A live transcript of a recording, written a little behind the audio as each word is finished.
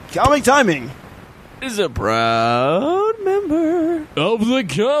Comic Timing is a proud member of the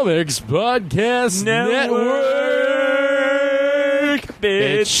Comics Podcast Network.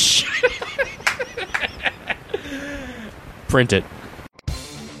 Bitch. Print it.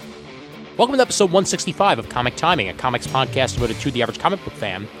 Welcome to episode 165 of Comic Timing, a comics podcast devoted to the average comic book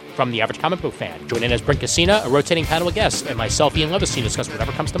fan from the average comic book fan. Join in as Brent Cassina, a rotating panel of guests, and myself, Ian Levesine, discuss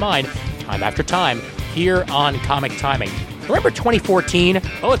whatever comes to mind, time after time, here on Comic Timing. Remember 2014?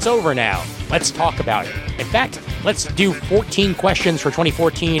 Well, it's over now. Let's talk about it. In fact, let's do 14 questions for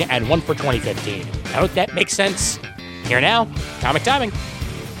 2014 and one for 2015. I hope that makes sense. Here now, Comic Timing.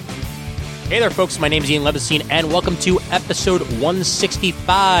 Hey there, folks. My name is Ian Levesine, and welcome to episode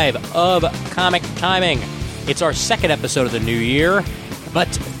 165 of Comic Timing. It's our second episode of the new year, but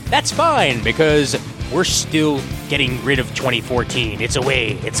that's fine because we're still getting rid of 2014. It's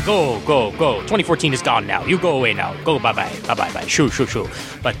away. It's go. 2014 is gone now. You go away now. Go bye-bye. Shoo.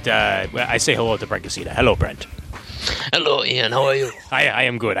 But I say hello to Brent Cassina. Hello, Brent. Hello, Ian. How are you? I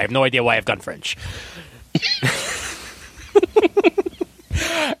am good. I have no idea why I've gone French.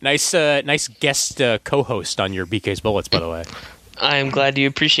 Nice guest co-host on your BK's Bullets, by the way. I am glad you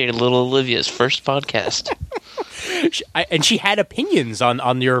appreciated little Olivia's first podcast. And she had opinions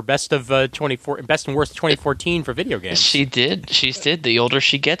on your best and worst of 2014 for video games. She did. The older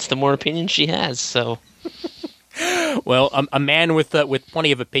she gets, the more opinions she has. So, well, a man with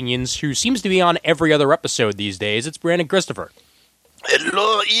plenty of opinions who seems to be on every other episode these days. It's Brandon Christopher.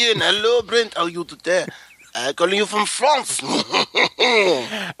 Hello, Ian. Hello, Brent. How are you today? I'm calling you from France.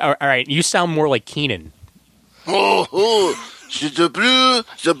 All right, you sound more like Keenan. S'il te plaît,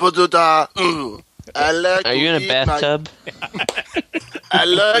 je peux te dar. I like Are you in a bathtub? I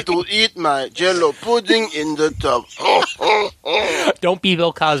like to eat my jello pudding in the tub. Don't be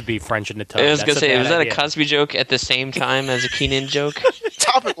Bill Cosby, French in the tub. I was going to say, was that idea. a Cosby joke at the same time as a Keenan joke?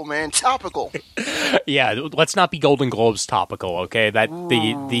 Topical, man. Topical. Yeah, let's not be Golden Globes topical, okay? That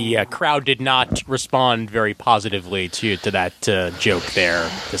the crowd did not respond very positively to that joke there,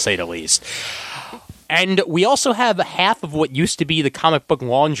 to say the least. And we also have half of what used to be the comic book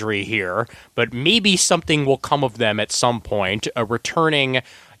laundry here, but maybe something will come of them at some point, returning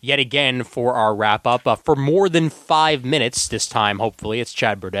yet again for our wrap-up. For more than 5 minutes this time, hopefully, it's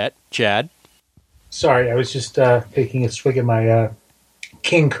Chad Burdett. Chad? Sorry, I was just taking a swig of my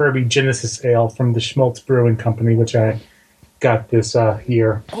King Kirby Genesis Ale from the Schmaltz Brewing Company, which I got this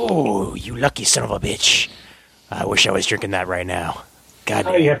year. Oh, you lucky son of a bitch. I wish I was drinking that right now. God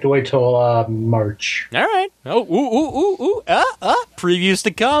damn. You have to wait till March. All right. Oh, previews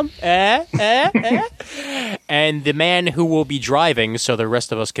to come. And the man who will be driving, so the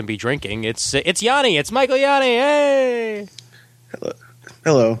rest of us can be drinking. It's Yanni. It's Michael Yanni. Hey.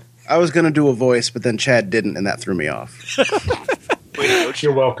 Hello. I was going to do a voice, but then Chad didn't, and that threw me off.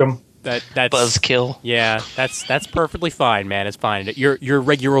 You're welcome. That's Buzzkill. Yeah, that's perfectly fine, man. It's fine. Your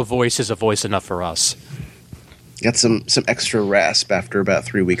regular voice is a voice enough for us. Got some extra rasp after about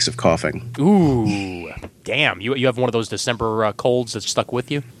 3 weeks of coughing. Ooh, damn! You have one of those December colds that stuck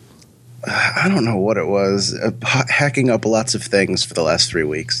with you? I don't know what it was. Hacking up lots of things for the last 3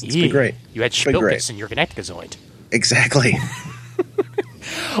 weeks. It's been great. You had Spilkus in your Connecticazoid. Exactly.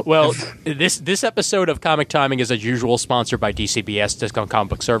 Well, this episode of Comic Timing is, as usual, sponsored by DCBS, Discount Comic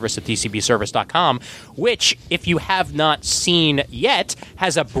Book Service at DCBService.com, which, if you have not seen yet,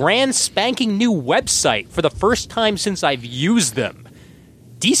 has a brand spanking new website for the first time since I've used them.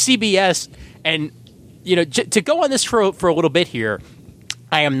 DCBS, and, to go on this for a little bit here,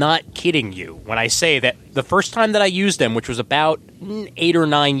 I am not kidding you when I say that the first time that I used them, which was about 8 or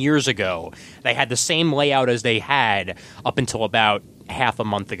 9 years ago, they had the same layout as they had up until about half a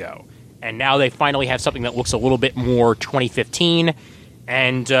month ago. And now they finally have something that looks a little bit more 2015.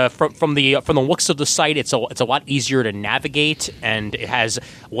 And from the looks of the site, it's a lot easier to navigate, and it has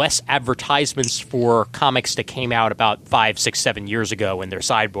less advertisements for comics that came out about 5, 6, 7 years ago in their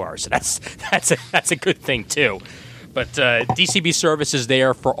sidebar. So that's a good thing too. But DCB Service is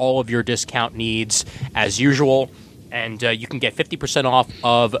there for all of your discount needs as usual, and you can get 50% off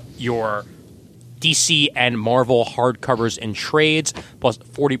of your DC and Marvel hardcovers and trades, plus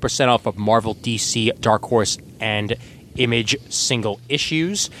 40% off of Marvel, DC, Dark Horse, and Image single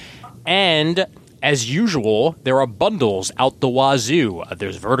issues. And as usual, there are bundles out the wazoo.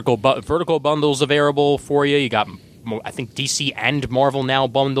 There's vertical bundles available for you. You got, I think, DC and Marvel Now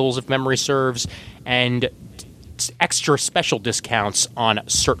bundles, if memory serves, and extra special discounts on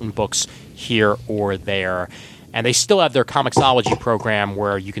certain books here or there. And they still have their Comixology program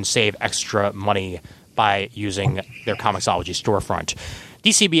where you can save extra money by using their Comixology storefront.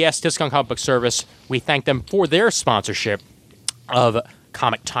 DCBS, Discount Comic Book Service, we thank them for their sponsorship of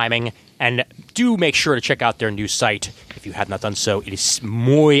Comic Timing. And do make sure to check out their new site if you have not done so. It is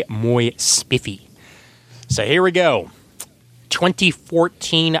muy, muy spiffy. So here we go.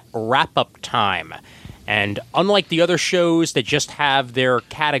 2014 wrap-up time. And unlike the other shows that just have their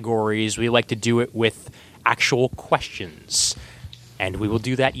categories, we like to do it with actual questions. And we will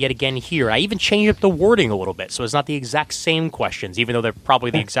do that yet again here. I even changed up the wording a little bit, so it's not the exact same questions, even though they're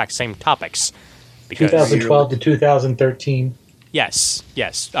probably the exact same topics. 2012 to 2013. Yes.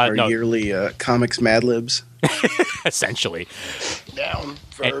 Our No, yearly comics Mad Libs. essentially. Noun,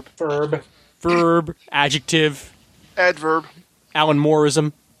 verb, Verb, adjective, adverb. Alan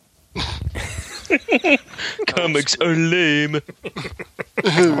Mooreism. Comics are lame.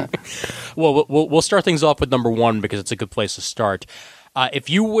 Well, we'll start things off with number one because it's a good place to start. If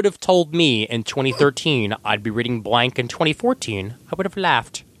you would have told me in 2013 I'd be reading blank in 2014, I would have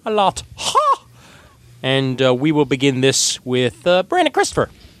laughed a lot. Ha! And we will begin this with Brandon Christopher.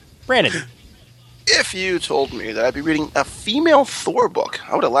 Brandon. If you told me that I'd be reading a female Thor book,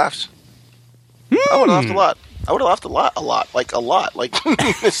 I would have laughed. I would have laughed a lot. I would have laughed a lot. Like,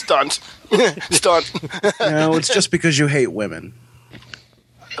 stunt. No, it's just because you hate women.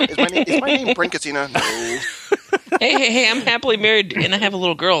 Is my name Brent Katina? No. Hey, I'm happily married and I have a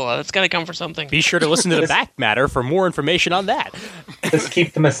little girl. That's got to come for something. Be sure to listen to the back matter for more information on that. Let's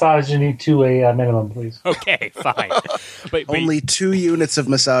keep the misogyny to a minimum, please. Okay, fine. But Only 2 units of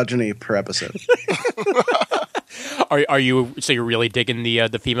misogyny per episode. are you? So you're really digging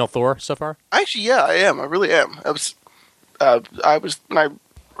the female Thor so far? Actually, yeah, I am. I really am. I was when I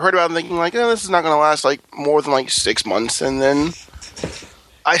heard about it thinking like, oh, this is not going to last like more than like 6 months, and then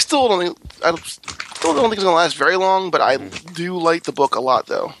I still don't think it's going to last very long. But I do like the book a lot,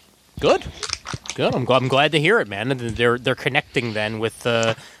 though. Good. I'm glad to hear it, man. And they're connecting then with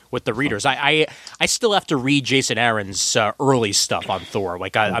the readers. I still have to read Jason Aaron's early stuff on Thor.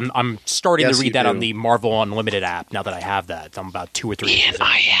 Like I'm starting Yes, to you read that do. on the Marvel Unlimited app. Now that I have that, I'm about 2 or 3 And days in.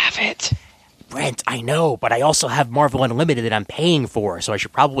 I have it. Brent, I know, but I also have Marvel Unlimited that I'm paying for, so I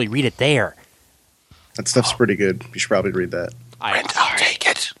should probably read it there. That stuff's pretty good. You should probably read that. Brent, I'll take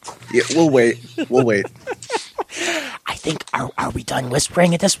it. Yeah, we'll wait. I think are we done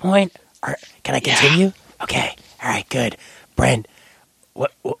whispering at this point? Or can I continue? Okay. All right. Good. Brent,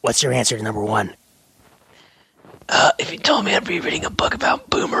 what's your answer to number one? If you told me I'd be reading a book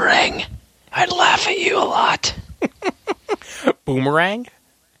about Boomerang, I'd laugh at you a lot. Boomerang?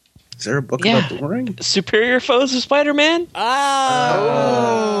 Is there a book Yeah. about Boomerang? Superior Foes of Spider-Man?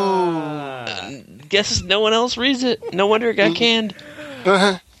 Oh. Guess no one else reads it. No wonder it got canned.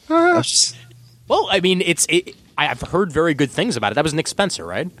 I'll just- Well, I mean, I've heard very good things about it. That was Nick Spencer,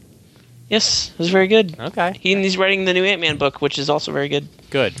 right? Yes, it was very good. Okay. He's writing the new Ant-Man book, which is also very good.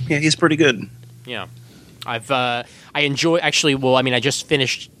 Good. yeah, he's pretty good. Yeah. I enjoy, actually, well, I mean, I just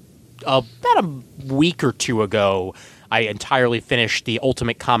finished about a week or two ago. I entirely finished the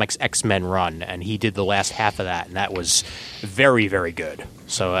Ultimate Comics X-Men run, and he did the last half of that, and that was very, very good.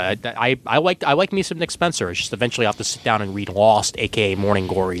 So I like me some Nick Spencer. It's just eventually I'll have to sit down and read Lost, a.k.a. Morning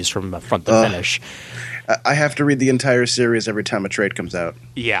Glories, from front to finish. I have to read the entire series every time a trade comes out.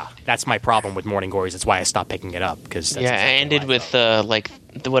 Yeah, that's my problem with Morning Glories. That's why I stopped picking it up. Because I ended with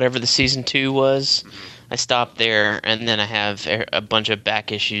whatever the season 2 was. I stopped there, and then I have a bunch of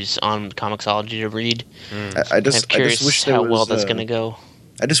back issues on Comixology to read. I just curious wish there how was, well that's going to go.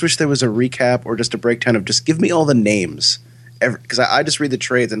 I just wish there was a recap or just a breakdown of just give me all the names. Because I just read the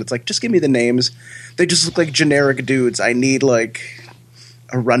trades and it's like, just give me the names. They just look like generic dudes. I need like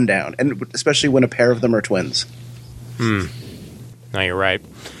a rundown. And especially when a pair of them are twins. No, you're right.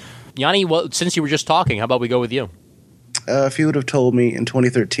 Yanni, well, since you were just talking, how about we go with you? If you would have told me in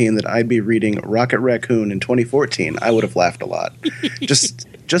 2013 that I'd be reading Rocket Raccoon in 2014, I would have laughed a lot. just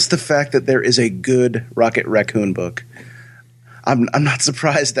the fact that there is a good Rocket Raccoon book. I'm not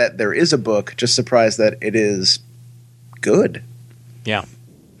surprised that there is a book, just surprised that it is good. Yeah.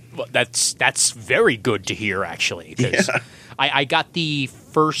 Well, that's very good to hear, actually. 'Cause I got the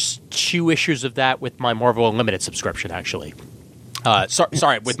first 2 issues of that with my Marvel Unlimited subscription, actually.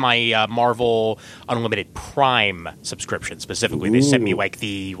 Sorry, with my Marvel Unlimited Prime subscription specifically. They sent me like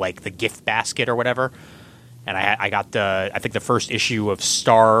the gift basket or whatever, and I got I think the first issue of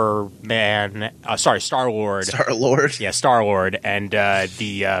Star-Lord. Star-Lord. Yeah, Star-Lord, and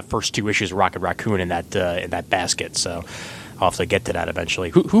the first 2 issues of Rocket Raccoon in that basket. So I'll have to get to that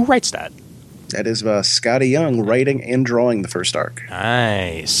eventually. Who writes that? That is Scotty Young writing and drawing the first arc.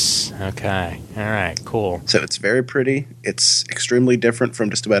 Nice. Okay. All right. Cool. So it's very pretty. It's extremely different from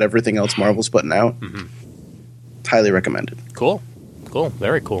just about everything else Marvel's putting out. Mm-hmm. Highly recommended. Cool.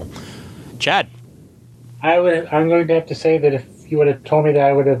 Very cool. Chad. I'm going to have to say that if you would have told me that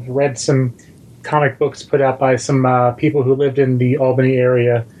I would have read some comic books put out by some people who lived in the Albany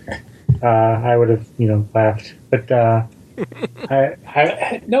area, I would have, laughed. But I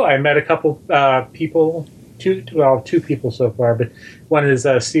met a couple people, two people so far. But one is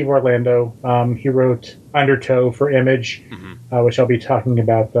Steve Orlando. He wrote Undertow for Image, which I'll be talking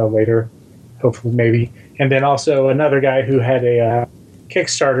about later, hopefully, maybe. And then also another guy who had a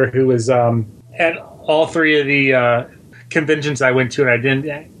Kickstarter who was at all three of the conventions I went to, and I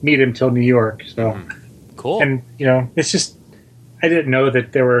didn't meet him till New York. So Cool. And it's just I didn't know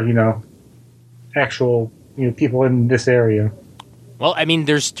that there were actual people in this area. Well, I mean,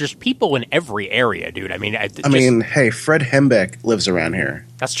 there's people in every area, dude. I mean, hey, Fred Hembeck lives around here.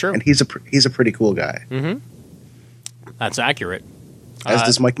 That's true, and he's a pretty cool guy. Mm-hmm. That's accurate. As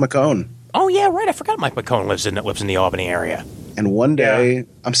does Mike McCone. Oh yeah, right. I forgot Mike McCone lives in the Albany area. And one day,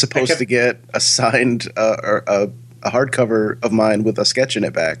 I'm supposed to get a signed a hardcover of mine with a sketch in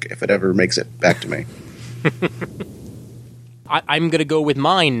it back, if it ever makes it back to me. I'm going to go with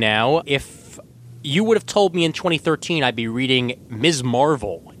mine now. If you would have told me in 2013 I'd be reading Ms.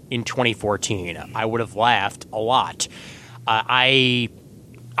 Marvel in 2014, I would have laughed a lot. I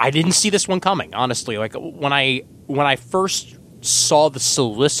didn't see this one coming, honestly. Like when I first saw the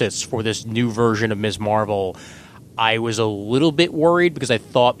solicits for this new version of Ms. Marvel, I was a little bit worried because I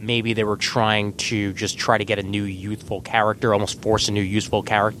thought maybe they were trying to get a new youthful character, almost force a new youthful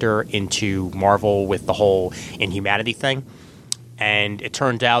character into Marvel with the whole Inhumanity thing. And it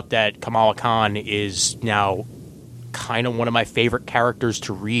turned out that Kamala Khan is now kind of one of my favorite characters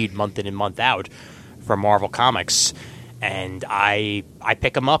to read month in and month out from Marvel Comics. And I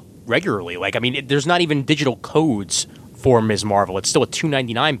pick them up regularly. Like, I mean, there's not even digital codes for Ms. Marvel. It's still a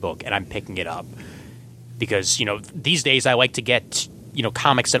 $2.99 book, and I'm picking it up. Because, these days I like to get,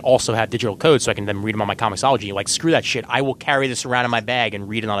 comics that also have digital codes so I can then read them on my Comixology. Like, screw that shit. I will carry this around in my bag and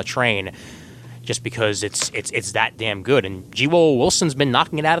read it on a train just because it's that damn good. And G. Willow Wilson's been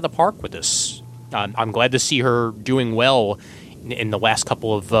knocking it out of the park with this. I'm glad to see her doing well in the last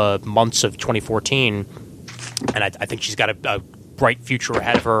couple of months of 2014. And I think she's got a bright future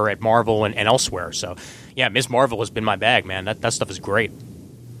ahead of her at Marvel and elsewhere. So, yeah, Ms. Marvel has been my bag, man. That stuff is great.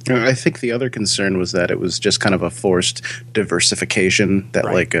 I think the other concern was that it was just kind of a forced diversification that,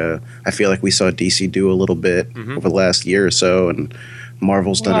 right. I feel like we saw DC do a little bit over the last year or so, and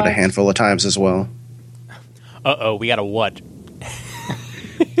Marvel's done it a handful of times as well. Uh-oh, we got a what?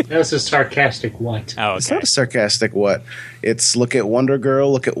 That was a sarcastic what. Oh, okay. It's not a sarcastic what. It's look at Wonder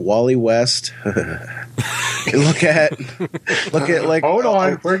Girl, look at Wally West, look at like. Hold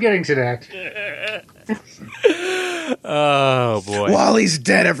on, we're getting to that. Oh boy, Wally's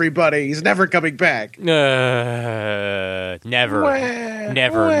dead. Everybody, he's never coming back. Never.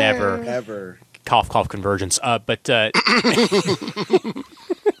 Cough, cough, convergence. But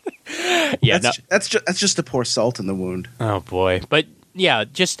yeah, that's just to pour salt in the wound. Oh boy, but. Yeah,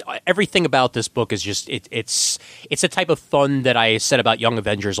 just everything about this book is just it's a type of fun that I said about Young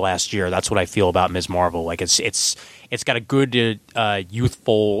Avengers last year. That's what I feel about Ms. Marvel. Like it's got a good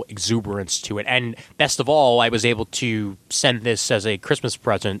youthful exuberance to it, and best of all, I was able to send this as a Christmas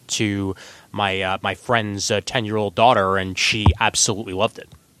present to my friend's 10-year-old daughter, and she absolutely loved it.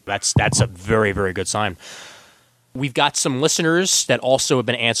 That's a very, very good sign. We've got some listeners that also have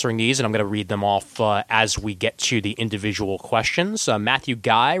been answering these, and I'm going to read them off as we get to the individual questions. Matthew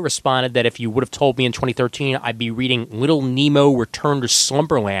Guy responded that if you would have told me in 2013 I'd be reading Little Nemo Return to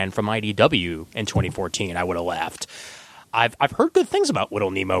Slumberland from IDW in 2014, I would have laughed. I've heard good things about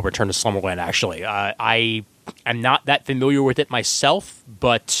Little Nemo Return to Slumberland, actually. I am not that familiar with it myself,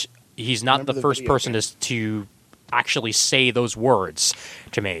 but he's not the first person to actually say those words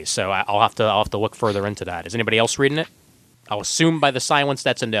to me, so I'll have to look further into that. Is anybody else reading it? I'll assume by the silence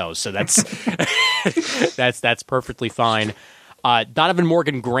that's a no, so that's that's perfectly fine. Donovan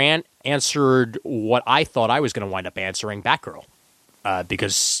Morgan Grant answered what I thought I was going to wind up answering, Batgirl,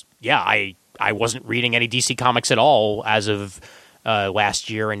 because I wasn't reading any DC comics at all as of last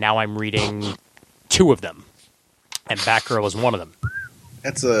year, and now I'm reading 2 of them, and Batgirl is one of them.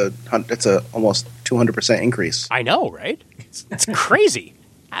 That's a almost 200% increase. I know, right? It's crazy,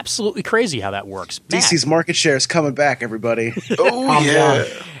 absolutely crazy how that works. DC's market share is coming back, everybody. Oh yeah,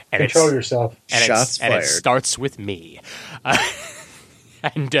 and control yourself. And Shots fired. And it starts with me.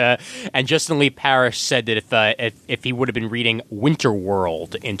 And Justin Lee Parrish said that if he would have been reading Winter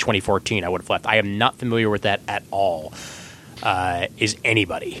World in 2014, I would have left. I am not familiar with that at all. Is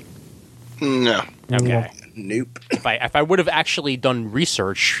anybody? No. Okay. Nope. If I would have actually done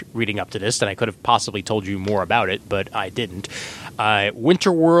research reading up to this, then I could have possibly told you more about it, but I didn't.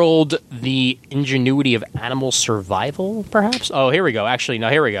 Winterworld, the ingenuity of animal survival, perhaps? Oh, here we go. Actually, no,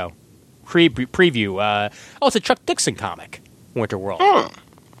 here we go. Preview. It's a Chuck Dixon comic, Winterworld.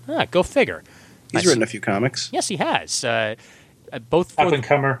 Go figure. He's written a few comics. Yes, he has. Both Up and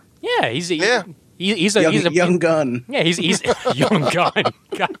comer. Yeah, he's a young gun. Yeah, he's young gun.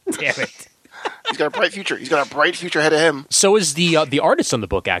 God damn it. He's got a bright future. He's got a bright future ahead of him. So is the artist on the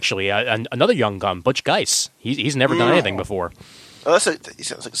book, actually. Another young gun, Butch Geiss. He's never done anything before. Oh, he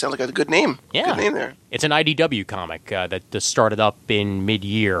sounds like a good name. Yeah. Good name there. It's an IDW comic that started up in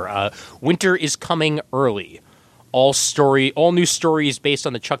mid-year. Winter is coming early. All new stories based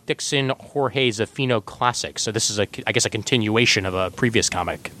on the Chuck Dixon Jorge Zaffino classic. So this is I guess a continuation of a previous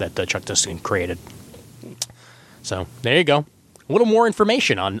comic that Chuck Dixon created. So there you go. A little more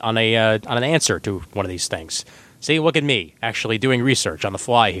information on an answer to one of these things. See, look at me actually doing research on the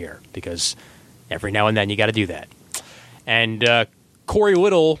fly here, because every now and then you got to do that. And Corey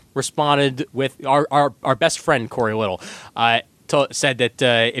Little responded with our best friend Corey Little. Said that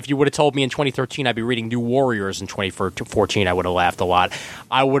if you would have told me in 2013 I'd be reading New Warriors in 2014, I would have laughed a lot.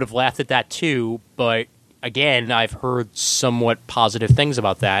 I would have laughed at that too, but again, I've heard somewhat positive things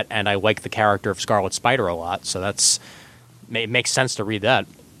about that, and I like the character of Scarlet Spider a lot, so it makes sense to read that.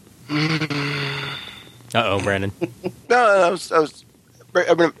 Brandon. No,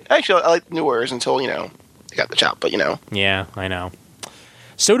 actually, I like New Warriors until, they got the chop, but, Yeah, I know.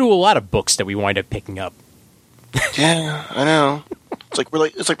 So do a lot of books that we wind up picking up. Yeah, I know. It's like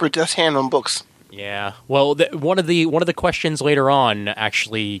we're death's hand on books. Yeah. Well, one of the questions later on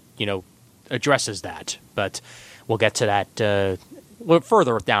actually, addresses that, but we'll get to that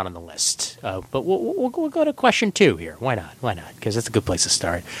further down on the list. But we'll go to question 2 here. Why not? Because it's a good place to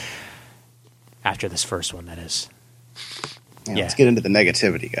start. After this first one, that is. Yeah. Let's get into the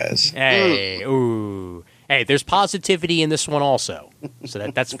negativity, guys. Hey, ooh. Hey, there's positivity in this one also, so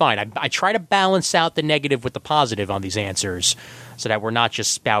that's fine. I try to balance out the negative with the positive on these answers, so that we're not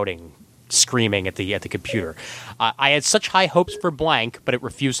just screaming at the computer. I had such high hopes for blank, but it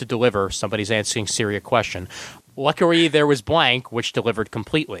refused to deliver. Somebody's answering Siri a question. Luckily, there was blank, which delivered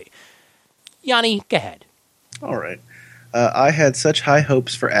completely. Yanni, go ahead. All right. I had such high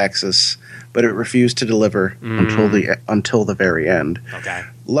hopes for Axis, but it refused to deliver until the very end. Okay.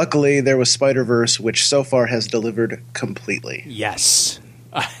 Luckily, there was Spider-Verse, which so far has delivered completely. Yes.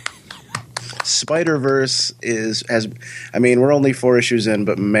 Spider-Verse we're only 4 issues in,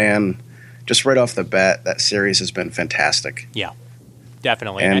 but man, just right off the bat, that series has been fantastic. Yeah,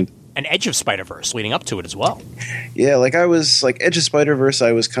 definitely. And Edge of Spider-Verse leading up to it as well. Yeah, Edge of Spider-Verse,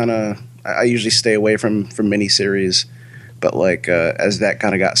 I usually stay away from miniseries. But as that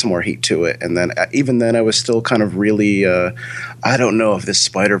kind of got some more heat to it, and then even then I was still kind of really I don't know if this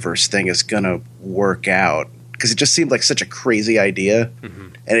Spider-Verse thing is gonna work out, because it just seemed like such a crazy idea,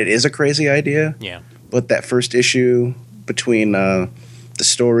 and it is a crazy idea. Yeah. But that first issue between the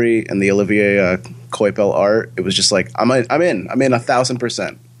story and the Olivier Coipel art, it was just like I'm in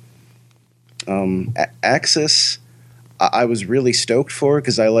 1,000%. Axis, I was really stoked for,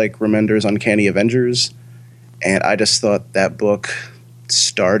 because I like Remender's Uncanny Avengers. And I just thought that book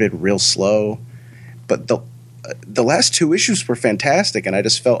started real slow, but the last 2 issues were fantastic, and I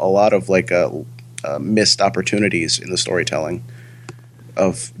just felt a lot of missed opportunities in the storytelling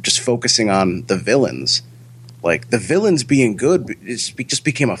of just focusing on the villains. The villains being good just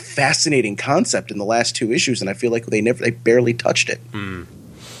became a fascinating concept in the last 2 issues, and I feel like they barely touched it.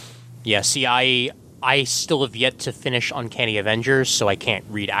 Yeah. See, I still have yet to finish Uncanny Avengers, so I can't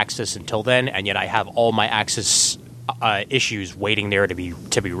read Axis until then, and yet I have all my Axis issues waiting there to be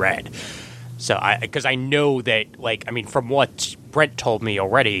read. So, because I know that, from what Brent told me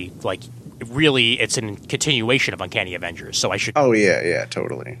already, really it's a continuation of Uncanny Avengers. So I should. Oh yeah,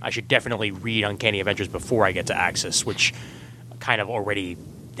 totally. I should definitely read Uncanny Avengers before I get to Axis, which kind of already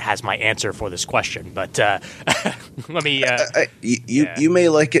has my answer for this question. But let me. You may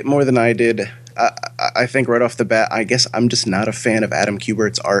like it more than I did. I think right off the bat, I guess I'm just not a fan of Adam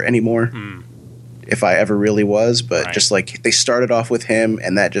Kubert's art anymore. If I ever really was, but right. Just they started off with him,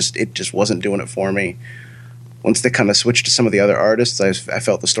 and it just wasn't doing it for me. Once they kind of switched to some of the other artists, I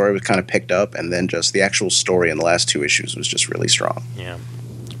felt the story was kind of picked up, and then just the actual story in the last 2 issues was just really strong. Yeah,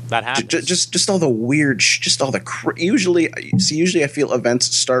 that happens. Just all the weird, usually I feel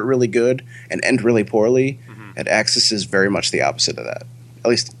events start really good and end really poorly, and Axis is very much the opposite of that. At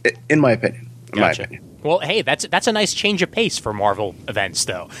least in my opinion. Gotcha. Well, hey, that's a nice change of pace for Marvel events,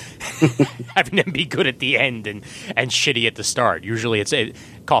 though. Having them be good at the end and shitty at the start. Usually, it's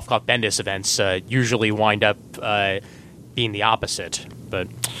Cough Bendis events usually wind up being the opposite. But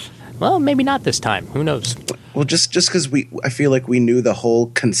Well, maybe not this time. Who knows? Well, just because I feel like we knew the whole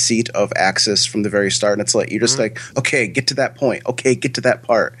conceit of Axis from the very start, and it's like you're just like, okay, get to that point, okay, get to that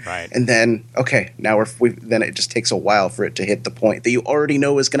part, Right. and then okay, now then it just takes a while for it to hit the point that you already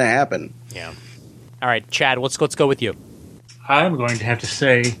know is going to happen. Yeah. All right, Chad. Let's go with you. I'm going to have to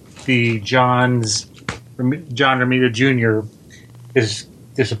say the John Romita Jr. is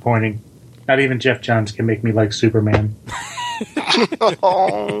disappointing. Not even Jeff Johns can make me like Superman.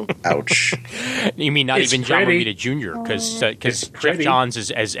 Oh, Ouch. You mean not It's even John pretty. Romita Jr. Because It's Jeff pretty. Johns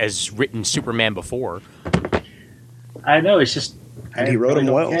has written Superman before. I know, it's just... And he wrote him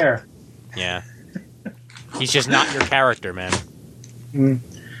don't well. care. Yeah. He's just not your character, man.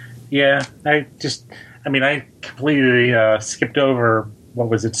 Yeah, I completely skipped over, what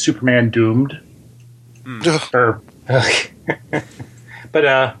was it, Superman Doomed? Or,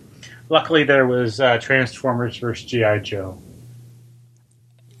 but luckily there was Transformers vs. G.I. Joe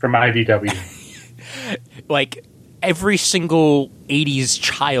from IDW. Like every single 80s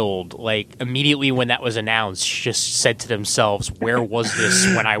child, like immediately when that was announced, just said to themselves, where was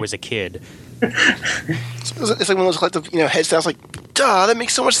this when I was a kid? it's like one of those collective, head sounds like, duh, that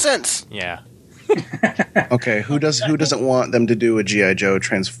makes so much sense. Yeah. Okay, who doesn't want them to do a G.I. Joe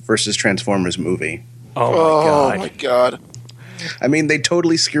versus Transformers movie? Oh, My god. I mean, they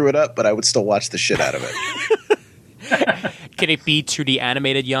totally screw it up, but I would still watch the shit out of it. Can it be 2D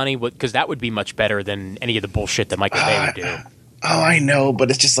animated, Yanni? Because that would be much better than any of the bullshit that Michael Bay would do. Oh, I know, but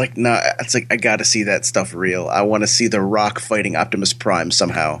it's just like, nah, it's like, I gotta see that stuff real. I want to see The Rock fighting Optimus Prime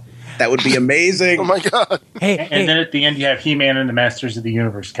somehow. That would be amazing. Oh my god. Hey, And then at the end you have He-Man and the Masters of the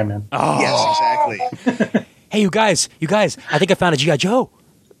Universe come in. oh. Yes, exactly. Hey, you guys, I think I found a G.I. Joe.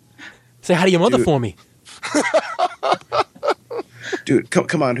 Say hi to your mother Dude. for me. Dude,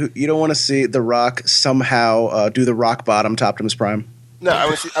 come on. You don't want to see The Rock somehow do the rock bottom to Optimus Prime? No, I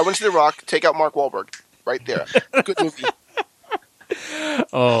want to see The Rock take out Mark Wahlberg. Right there. Good movie.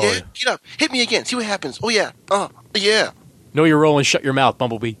 Oh, Yeah, get up. Hit me again. See what happens. Oh, yeah. Yeah. know your role and shut your mouth,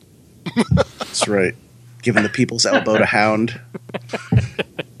 Bumblebee. That's right. Giving the people's elbow to Hound.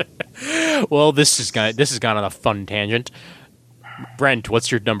 Well, this has gone on a fun tangent. Brent,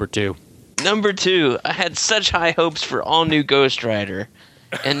 what's your number 2? Number 2, I had such high hopes for all new Ghost Rider,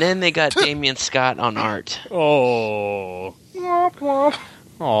 and then they got Damian Scott on art. Oh.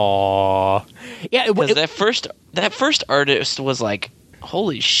 Aww. Yeah, Because that first artist was like,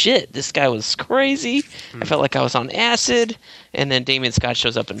 holy shit, this guy was crazy. I felt like I was on acid, and then Damian Scott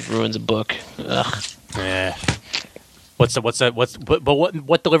shows up and ruins a book. Ugh. What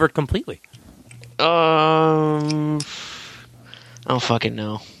delivered completely? I don't fucking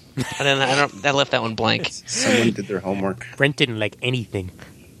know. I left that one blank. Someone did their homework. Brent didn't like anything.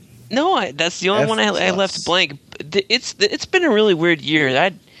 No, that's the only F one I plus. left blank. It's been a really weird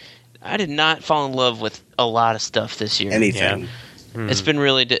year. I did not fall in love with a lot of stuff this year. Anything. It's been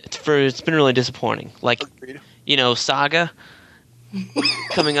really it's been really disappointing. Like, Agreed. Saga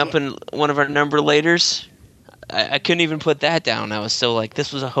coming up in one of our number laters. I couldn't even put that down. I was so like,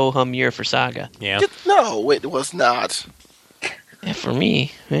 this was a ho hum year for Saga. Yeah. No, it was not. Yeah, for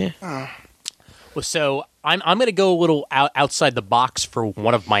me, yeah. Well, so I'm going to go a little outside the box for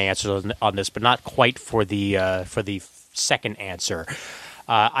one of my answers on this, but not quite for the second answer.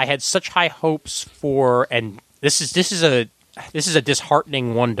 I had such high hopes for, and this is a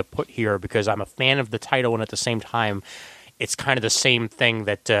disheartening one to put here because I'm a fan of the title, and at the same time, it's kind of the same thing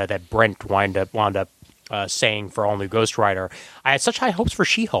that Brent wound up saying for All New Ghost Rider. I had such high hopes for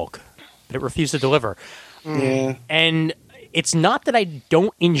She-Hulk, but it refused to deliver. Yeah. And it's not that I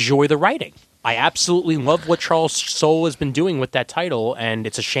don't enjoy the writing. I absolutely love what Charles Soule has been doing with that title, and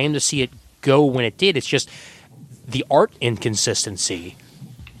it's a shame to see it go when it did. It's just the art inconsistency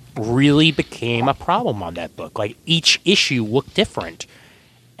really became a problem on that book. Like, each issue looked different.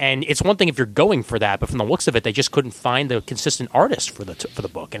 And it's one thing if you're going for that, but from the looks of it, they just couldn't find the consistent artist for the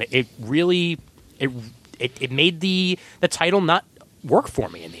book. And it really made the title not work for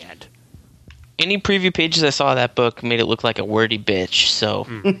me in the end. Any preview pages I saw of that book made it look like a wordy bitch, so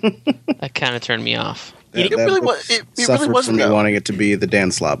that kind of turned me off. It really book was. It suffered really wasn't. from me Though. wanting it to be the Dan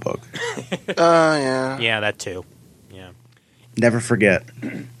Slott book. Yeah. Yeah, that too. Yeah. Never forget.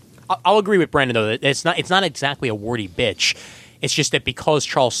 I'll agree with Brandon though that it's not exactly a wordy bitch. It's just that because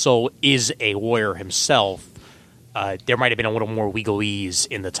Charles Soule is a lawyer himself, there might have been a little more legalese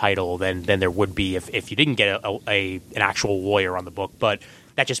in the title than there would be if you didn't get an actual lawyer on the book. But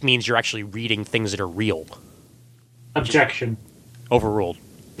that just means you're actually reading things that are real. Objection. Overruled.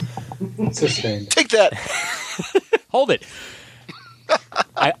 Sustained. Take that. Hold it.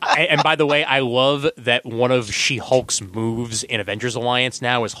 And by the way, I love that one of She-Hulk's moves in Avengers Alliance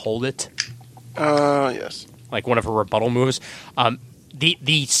now is hold it. Yes. Like one of her rebuttal moves.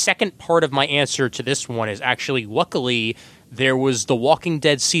 The second part of my answer to this one is actually, luckily, there was The Walking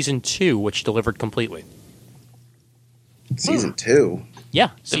Dead Season 2, which delivered completely. Season 2.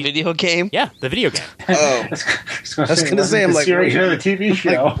 Yeah. The video game? Yeah, the video game. Oh, I I was going to say, I'm like, series wait, or the TV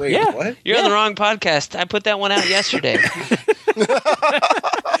show. like, wait, Yeah. what? You're on the wrong podcast. I put that one out yesterday.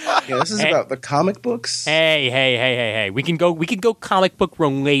 Yeah, this is about the comic books. Hey. We can go comic book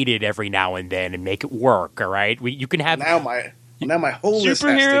related every now and then and make it work, all right? You can have Now my whole list has to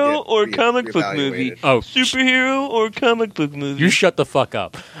Superhero get or comic book movie? reevaluated. Oh, Superhero or comic book movie? you shut the fuck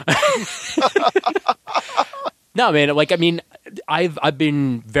up. No, man, like I mean, I've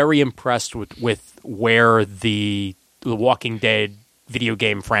been very impressed with where the Walking Dead video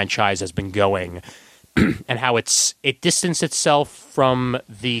game franchise has been going. And how it distanced itself from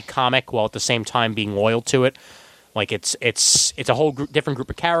the comic while at the same time being loyal to it. Like it's a whole different group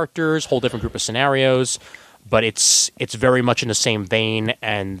of characters, whole different group of scenarios, but it's very much in the same vein,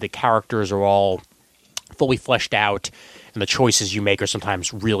 and the characters are all fully fleshed out, and the choices you make are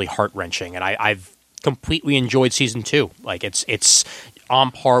sometimes really heart wrenching. And I've completely enjoyed season 2. Like it's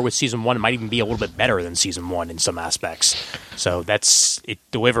on par with season 1. It might even be a little bit better than season 1 in some aspects. So it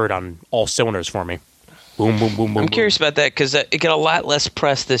delivered on all cylinders for me. Boom, boom, boom, boom. I'm curious about that because it got a lot less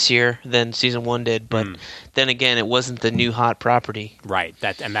press this year than season 1 did, but then again, it wasn't the new hot property. Right.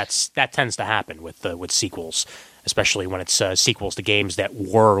 That tends to happen with sequels, especially when it's sequels to games that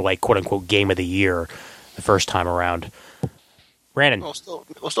were like quote unquote game of the year the first time around. Brandon.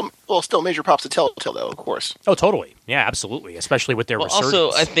 Still major props to Telltale, though, of course. Oh, totally. Yeah, absolutely. Especially with their resurgence.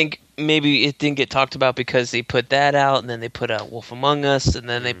 Also, I think maybe it didn't get talked about because they put that out, and then they put out Wolf Among Us, and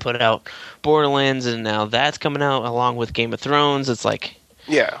then they put out Borderlands, and now that's coming out along with Game of Thrones. It's like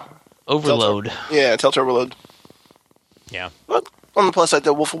overload. Telltale overload. Yeah. But on the plus side,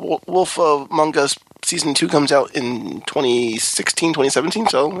 the Wolf Among Us Season 2 comes out in 2016, 2017,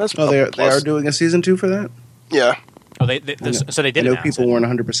 so that's Oh, they are doing a season 2 for that? Yeah. Oh, so they did. I know announce people it. weren't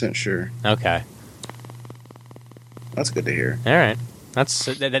 100% sure. Okay. That's good to hear. All right.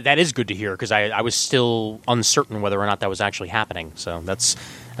 That is good to hear because I was still uncertain whether or not that was actually happening. So that's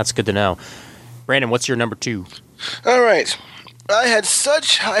good to know. Brandon, what's your number 2? All right. I had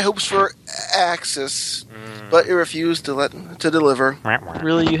such high hopes for Axis, but it refused to deliver.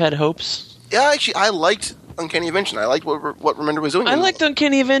 Really, you had hopes? Yeah, actually, I liked Uncanny Invention. I liked what Remender was doing. I liked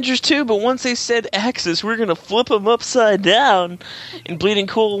Uncanny Avengers too, but once they said Axis, we're gonna flip them upside down, and Bleeding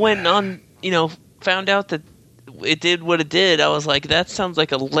Cool went on, found out that it did what it did. I was like, that sounds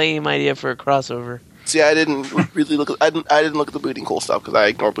like a lame idea for a crossover. See, I didn't really look. I didn't look at the Bleeding Cool stuff because I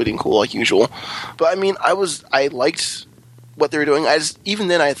ignore Bleeding Cool like usual. But I mean, I liked what they were doing. Even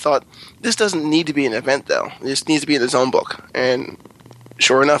then I thought this doesn't need to be an event though. It just needs to be in its own book. And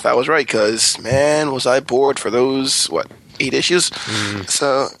sure enough, I was right because man, was I bored for those 8 issues.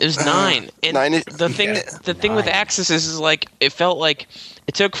 So it was 9. And 9. The thing with Axis is like it felt like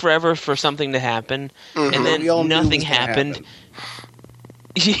it took forever for something to happen, and then nothing happened.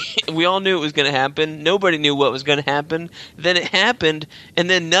 We all knew it was going to happen. Nobody knew what was going to happen. Then it happened, and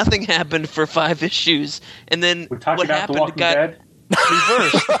then nothing happened for 5 issues. And then We're talking what about happened The Walking got Dead.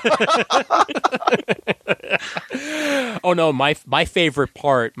 reversed. Oh no, my favorite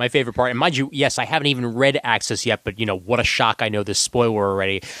part, and mind you, yes, I haven't even read Axis yet, but what a shock! I know this spoiler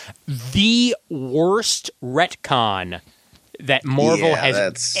already. The worst retcon that Marvel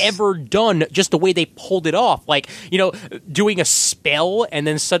has ever done, just the way they pulled it off. Like, doing a spell and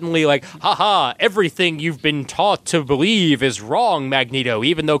then suddenly like, haha, everything you've been taught to believe is wrong, Magneto,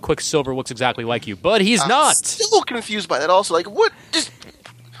 even though Quicksilver looks exactly like you. But he's not. Still confused by that also. Like, what? Just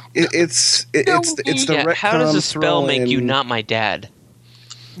It's the retcon how does a spell make you throwing- not my dad?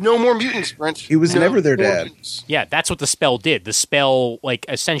 no more mutants, Brent. He was never their more dad. mutants. Yeah, that's what the spell did. The spell, like,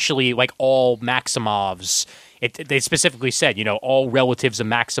 essentially, like all Maximovs, they specifically said, all relatives of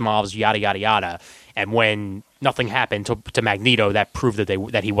Maximovs, yada, yada, yada. And when nothing happened to Magneto, that proved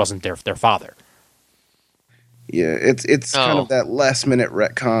that he wasn't their father. Yeah, it's kind of that last minute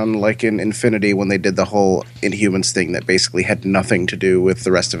retcon, like in Infinity when they did the whole Inhumans thing that basically had nothing to do with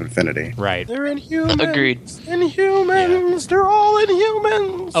the rest of Infinity. Right. They're Inhumans. Agreed. Inhumans. They're all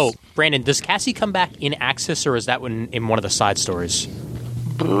Inhumans. Oh, Brandon, does Cassie come back in Axis, or is that in one of the side stories?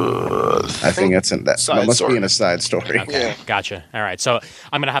 I think that's in that. Side That must story. be in a side story. Okay, Yeah. gotcha. All right, so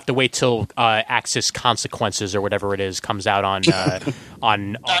I'm gonna have to wait till Axis Consequences or whatever it is comes out on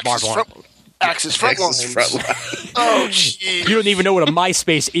Marvel. Axis Texas Frontlines. Frontline. Oh, jeez. You don't even know what a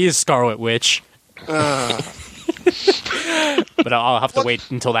MySpace is, Scarlet Witch. But I'll have to wait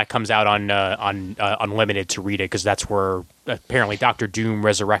until that comes out on Unlimited to read it, because that's where apparently Doctor Doom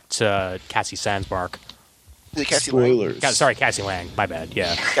resurrects Cassie Sandsmark. Cassie Lang. Sorry, Cassie Lang. My bad.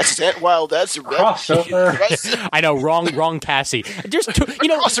 Yeah. Wow, that's crossover. I know, wrong Cassie. There's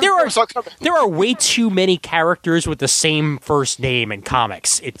there are way too many characters with the same first name in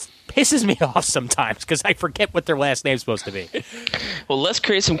comics. It pisses me off sometimes because I forget what their last name's supposed to be. Well, let's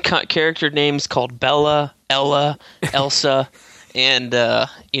create some character names called Bella, Ella, Elsa, and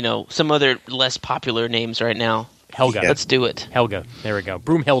some other less popular names right now. Helga. Yeah. Let's do it. Helga. There we go.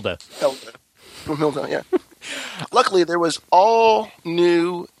 Broomhilda. Broomhilda, yeah. Luckily, there was all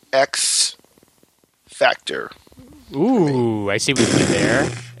new X Factor. Ooh, I see what you did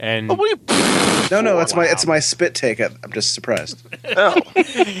there. And no, it's my spit take. I'm just surprised. Oh,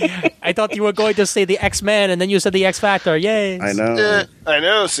 I thought you were going to say the X-Men, and then you said the X Factor. Yay! I know. I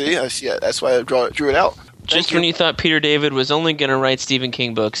know. See, that's why I drew it out. Just when you thought Peter David was only going to write Stephen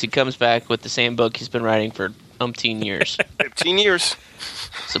King books, he comes back with the same book he's been writing for umpteen years. 15 years.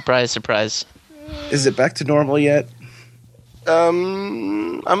 Surprise, surprise. Is it back to normal yet?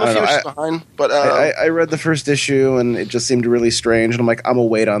 I'm a few issues behind, but I read the first issue and it just seemed really strange. And I'm like, I'm gonna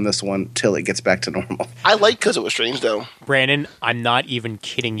wait on this one till it gets back to normal. I like because it was strange, though. Brandon, I'm not even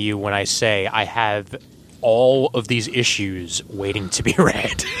kidding you when I say I have all of these issues waiting to be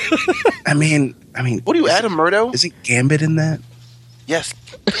read. I mean, what do you, Adam Murdo? Isn't Gambit in that? Yes.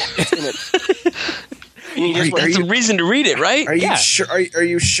 It's in it. That's a reason to read it, right? Are you sure? Are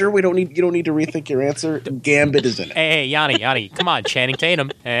you sure you don't need to rethink your answer? Gambit is in it. Hey, Yanni, come on, Channing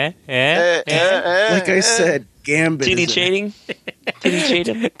Tatum. Like I said, Gambit. Channing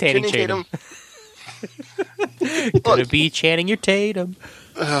Tatum. Gonna be Channing your Tatum.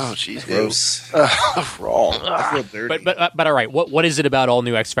 Oh, jeez, gross. Wrong. I feel dirty. But all right. What is it about all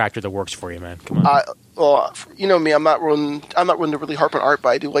new X Factor that works for you, man? Come on. Well, you know me. I'm not one to really harp on art, but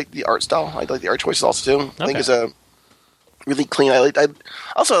I do like the art style. I like the art choices also too. I think it's a really clean. I like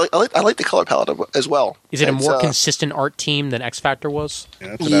the color palette as well. Is it a more consistent art team than X Factor was?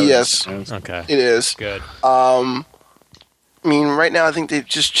 Yeah, yes. Okay. It is Good. I mean, right now I think they've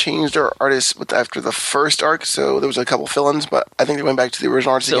just changed their artists after the first arc, so there was a couple fill-ins, but I think they went back to the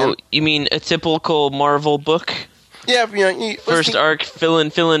original artists again. So you mean a typical Marvel book? Yeah, first arc, fill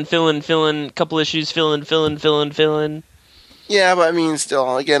in, couple issues, fill in. Yeah, but I mean,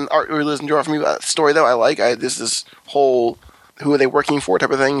 still, again, art really doesn't draw for me. Story though, I like. This whole who are they working for type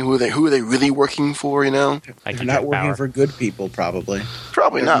of thing. Who are they really working for? You know, they're not working for good people, probably.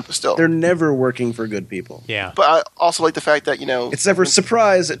 Probably not, but still, they're never working for good people. Yeah, but I also like the fact that it's never a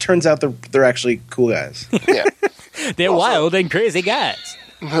surprise. It turns out they're actually cool guys. Yeah, they're wild and crazy guys.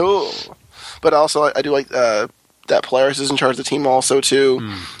 Oh, but also I do like that Polaris is in charge of the team also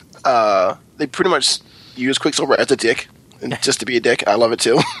too. They pretty much use Quicksilver as a dick, and just to be a dick. I love it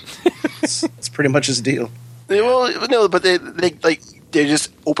too. It's pretty much his deal. Well, no, but they're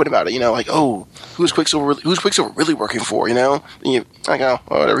just open about it. You know, like, oh, who's Quicksilver really working for? You know, and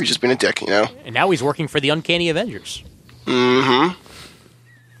whatever. He's just being a dick. You know. And now he's working for the Uncanny Avengers. Mm-hmm.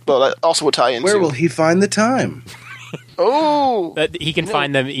 But that also would tie into where will he find the time? Oh, he can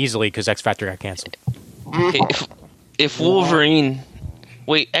find them easily because X Factor got canceled. If Wolverine,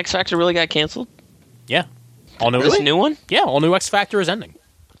 wait, X Factor really got canceled? Yeah, all new. This new one? Yeah, all new X Factor is ending.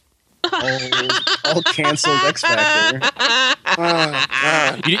 All canceled X Factor.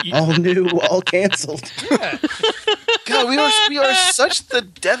 All new, all canceled. Yeah. God, we are such the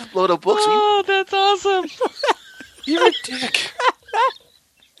death blow to books. Oh, that's awesome. You're a dick.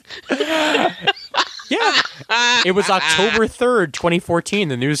 Yeah. It was October 3rd, 2014.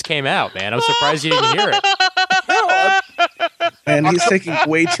 The news came out, man. I'm surprised you didn't hear it. And he's taking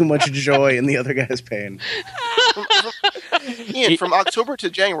way too much joy in the other guy's pain. Ian, from October to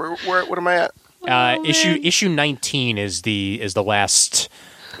January, what am I at? Issue 19 is the last.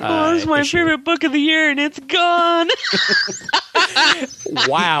 This is my favorite book of the year, and it's gone.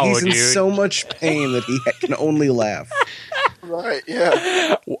 Wow, he's dude. in so much pain that he can only laugh. Right,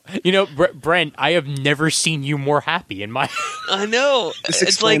 yeah. You know, Brent, I have never seen you more happy in my. I know. This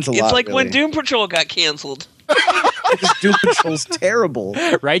it's like really. When Doom Patrol got canceled. Because Doom Patrol's terrible,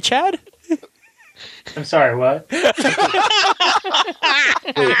 right, Chad? I'm sorry, what? Wait,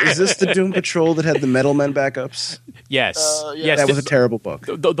 is this the Doom Patrol that had the Metal Men backups? Yes, yeah. yes. That was a terrible book.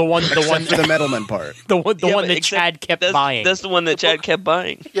 The one for the Metal Men part. The one that Chad kept buying. That's the one that Chad kept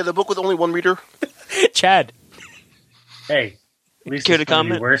buying. Yeah, the book with only one reader. Chad. Hey, at least care to it's gonna be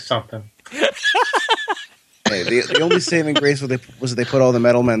comment? worth something. Hey, the only saving grace was they put all the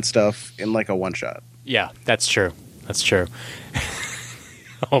Metal Men stuff in like a one shot. Yeah, that's true. That's true.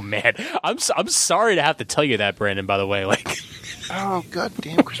 Oh man, I'm sorry to have to tell you that, Brandon. By the way, like, oh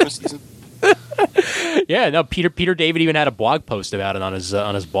goddamn Christmas season. Yeah, no. Peter David even had a blog post about it on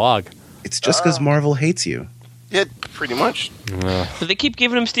his blog. It's just because Marvel hates you. Yeah, pretty much. But they keep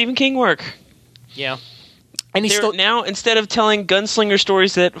giving him Stephen King work. Yeah, and he's They're still now, instead of telling gunslinger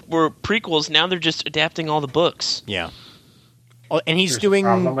stories that were prequels, now they're just adapting all the books. yeah. Oh, and he's There's doing. a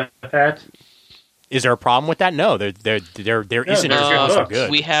problem with that. Is there a problem with that? No, there isn't. there's It's good also books.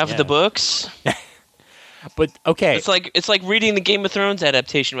 good. We have Yeah. the books. But okay, It's like reading the Game of Thrones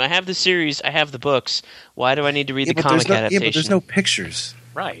adaptation. I have the series, I have the books. Why do I need to read the comic adaptation? Yeah, but there's no pictures.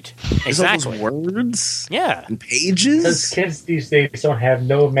 right, There's exactly. all those words Yeah. and Because pages. kids these days don't have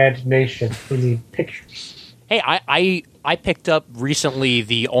no imagination. We need pictures. Hey, I picked up recently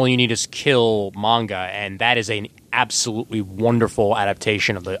the All You Need Is Kill manga, and that is an absolutely wonderful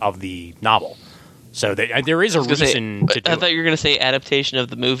adaptation of the novel. So there is a reason to do I thought you were going to say adaptation of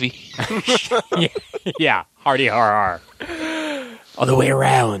the movie. it. Yeah, hardy har har. Other way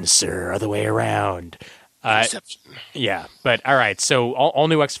around, sir. Other way around. Inception. Yeah, but all right. So, all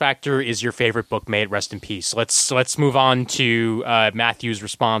New X Factor is your favorite book. May it rest in peace. Let's move on to Matthew's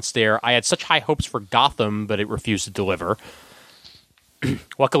response there. I had such high hopes for Gotham, but it refused to deliver.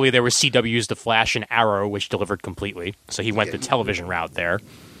 Luckily, there was CW's The Flash and Arrow, which delivered completely. So he went the television route there.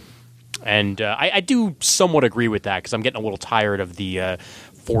 And I do somewhat agree with that because I'm getting a little tired of the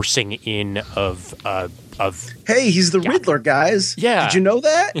forcing in of Hey, he's the Riddler, guys. Yeah. Did you know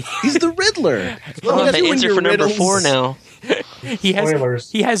that? He's the Riddler. Oh, Love the you and answer your for number riddles. 4 now.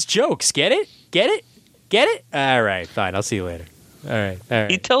 Spoilers. he has jokes. Get it? Get it? Get it? All right, fine. I'll see you later. All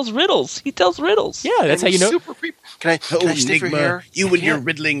right. He tells riddles. Yeah, that's how you know. Super creepy. Can I sniff your hair? You and your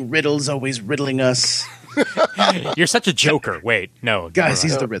riddling riddles always riddling us. You're such a joker. Wait, no, Guys,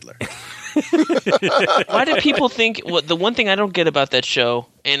 he's never the Riddler. Why do people think? The one thing I don't get about that show,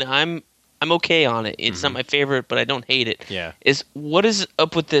 and I'm okay on it. It's not my favorite, but I don't hate it. Yeah. Is what is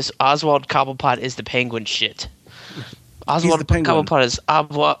up with this? Oswald Cobblepot is the Penguin shit. Oswald the Penguin. Cobblepot is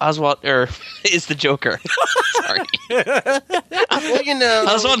Oswald is the Joker. Sorry, Well, you know.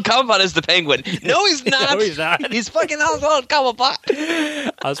 Oswald Cobblepot is the Penguin. No, he's not. No, he's not. He's fucking Oswald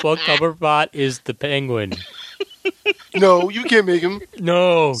Cobblepot. Oswald Cobblepot is the Penguin. No, you can't make him.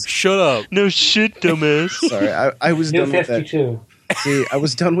 No, shut up. No shit, dumbass. Sorry, I was New done with that. 52. See, I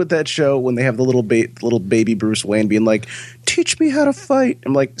was done with that show when they have the little baby Bruce Wayne being like, "Teach me how to fight."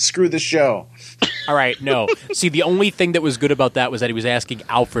 I'm like, "Screw the show." All right, no. See, the only thing that was good about that was that he was asking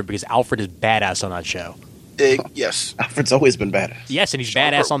Alfred because Alfred is badass on that show. Yes. Alfred's always been badass. Yes, and he's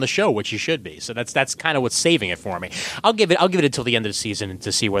badass on the show, which he should be. So that's kind of what's saving it for me. I'll give it until the end of the season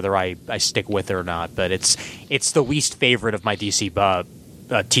to see whether I stick with it or not. But it's the least favorite of my DC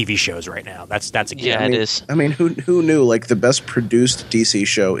TV shows right now. That's a given. Yeah, it is. I mean, who knew? Like the best produced DC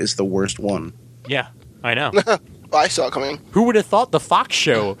show is the worst one. Yeah, I know. I saw it coming. Who would have thought the Fox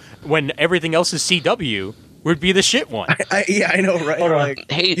show, when everything else is CW, would be the shit one? I know, right? Hold on. Like,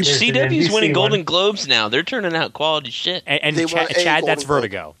 Hey, There's an CW's NBC winning Golden one. Globes now. They're turning out quality shit. And They won a Chad, that's Golden Globe.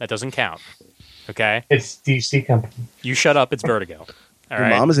 Vertigo. That doesn't count. Okay, It's DC company. you shut up. It's Vertigo. All your right.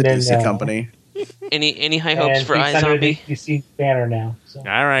 mom is a Then, DC company. Any high hopes And for he's under the iZombie? DC banner now. So.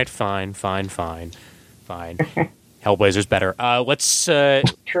 All right. Fine. Hellblazer's better. Let's.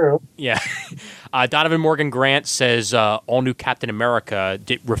 True. Yeah. Donovan Morgan Grant says all new Captain America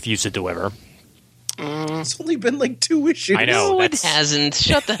refused to deliver. It's only been like 2 issues. I know. No, it that's- hasn't.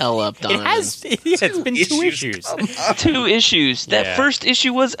 Shut the hell up, It Donovan. has. Yeah, it's been 2 issues. 2 issues. That Yeah. first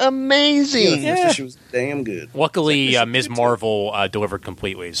issue was amazing. Yeah, the first issue was damn good. Luckily, It's like Ms. Marvel delivered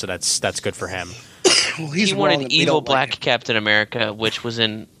completely, so that's good for him. Well, He he's wrong wanted and we evil don't Black like Captain America, which was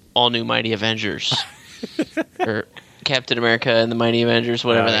in All New Mighty Avengers. Or Captain America and the Mighty Avengers,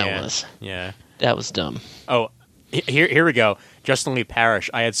 whatever Oh, that yeah. was. Yeah. That was dumb. Oh, here we go. Justin Lee Parrish.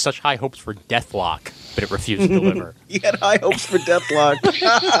 I had such high hopes for Deathlock, but it refused to deliver. it. He had high hopes for Deathlock.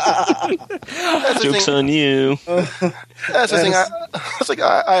 That's the Joke's thing. on you. That's the thing.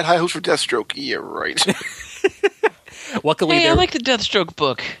 I had high hopes for Deathstroke. Yeah, right. Luckily, Hey, I there. like the Deathstroke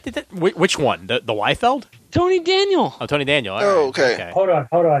book. Which one? The Liefeld? Tony Daniel. Oh, Tony Daniel. All Oh, right. okay. Hold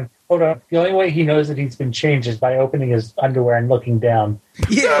on. The only way he knows that he's been changed is by opening his underwear and looking down.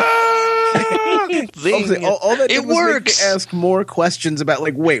 Yeah. Zing. All that did It was make works. me ask more questions about,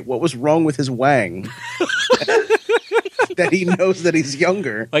 like, wait, what was wrong with his wang? That he knows that he's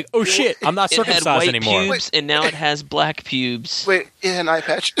younger. Like, oh shit, I'm not It had circumcised white anymore. pubes, and now it has black pubes. Wait, it had an eye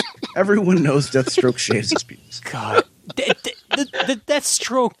patch. Everyone knows Deathstroke shaves his pubes. God, the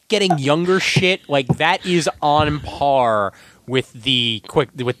Deathstroke getting younger shit, like that is on par with these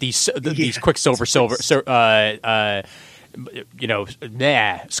Quicksilver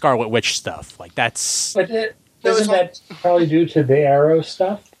Scarlet Witch stuff. Like that's. But isn't that probably due to the Arrow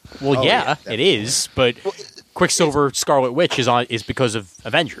stuff? Well, it is. But Quicksilver, Scarlet Witch is because of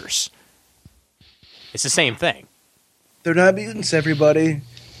Avengers. It's the same thing. They're not mutants, everybody.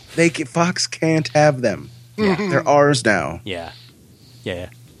 Fox can't have them. Yeah. They're ours now. Yeah.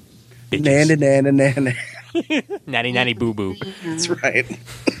 Nana, nana. Nanny, nanny, boo, boo. That's right.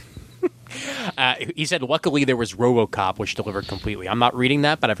 He said, luckily there was RoboCop, which delivered completely. I'm not reading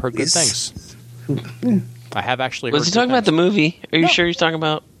that, but I've heard good things. I have actually heard Was he talking about the movie? Are you sure he's talking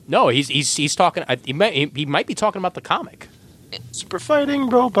about... No, he's talking... He might be talking about the comic. Super fighting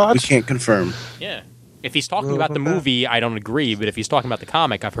robots. We can't confirm. Yeah. If he's talking about the movie, I don't agree, but if he's talking about the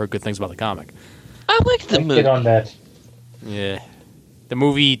comic, I've heard good things about the comic. I like the movie. Get on that. Yeah. The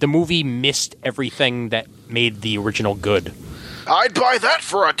movie missed everything that made the original good. I'd buy that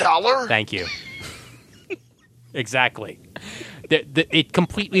for $1. Thank you. Exactly. It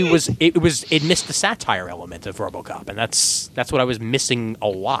completely was. It missed the satire element of RoboCop, and that's what I was missing a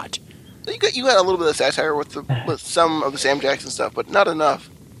lot. You got a little bit of satire with some of the Sam Jackson stuff, but not enough.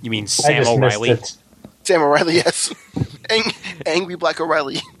 You mean Sam O'Reilly? Sam O'Reilly, yes. Angry Black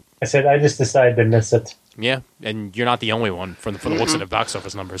O'Reilly. I said I just decided to miss it. Yeah, and you're not the only one for the looks of the box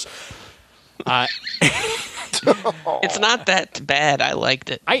office numbers. It's not that bad. I liked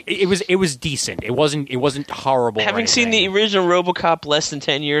it. It was decent. It wasn't horrible. Having seen the original RoboCop less than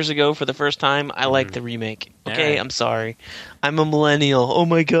 10 years ago for the first time, I like the remake. Okay, right. I'm sorry. I'm a millennial. Oh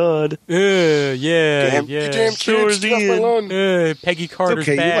my god. Yeah. Damn kids, get off my lawn. Peggy Carter's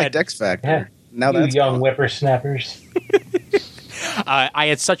okay, bad. you like X Factor. Yeah. Now You that's young whippersnappers. I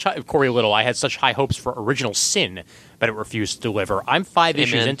had Corey Little. I had such high hopes for Original Sin, but it refused to deliver. I'm 5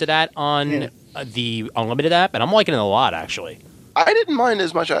 issues into that on the Unlimited app, and I'm liking it a lot, actually. I didn't mind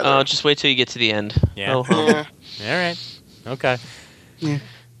as much either. Oh, just wait till you get to the end. Yeah. Oh, huh. All right. Okay.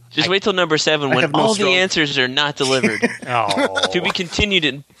 Just wait till number 7 when have no all strong- the answers are not delivered. Oh. To be continued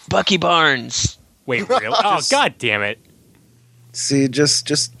in Bucky Barnes. Wait, really? Oh, God damn it. See,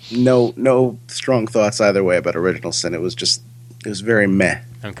 just no strong thoughts either way about Original Sin. It was very meh.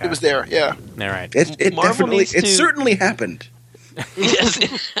 Okay. It was there, yeah. All right. It Marvel definitely, needs it to- certainly happened.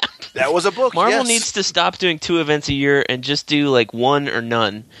 Yes. That was a book, Marvel yes. needs to stop doing 2 events a year and just do like 1 or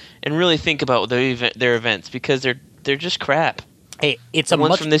none, and really think about their events, because they're just crap. Hey, it's The a ones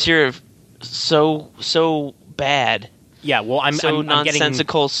much from this year are so bad, yeah. Well, I'm getting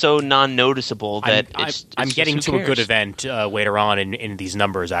nonsensical, so non-noticeable that I'm it's getting just, to who a good cares? event later on in these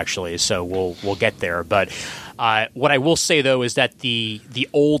numbers, actually. So we'll get there. But what I will say though is that the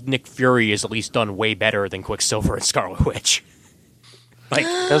old Nick Fury is at least done way better than Quicksilver and Scarlet Witch. Like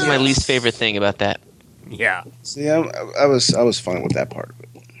That was my least favorite thing about that. yeah. See, I was fine with that part of it.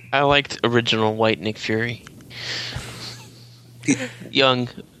 I liked original white Nick Fury.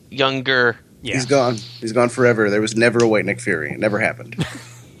 Younger. Yeah. He's gone. He's gone forever. There was never a white Nick Fury. It never happened.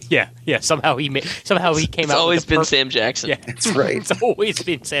 Yeah. Somehow he came It's out. always with the been Sam Jackson. Yeah, That's right. It's always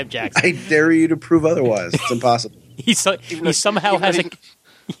been Sam Jackson. I dare you to prove otherwise. It's impossible. He somehow has a.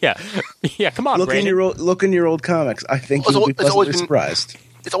 Yeah. Come on, Look in your old comics. I think It's you'll be always pleasantly been- surprised.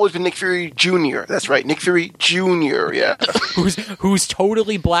 It's always been Nick Fury Jr. That's right, Nick Fury Jr., yeah. who's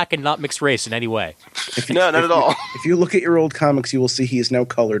totally black and not mixed race in any way. No, not at all. If you look at your old comics, you will see he is now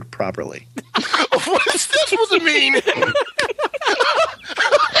colored properly. What is that supposed to mean?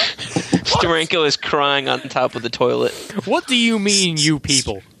 Steranko is crying on top of the toilet. What do you mean, you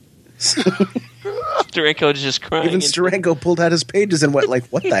people? Steranko is just crying. Even Steranko pulled out his pages and went like,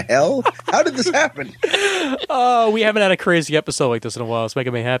 "What the hell? How did this happen?" Oh, we haven't had a crazy episode like this in a while. It's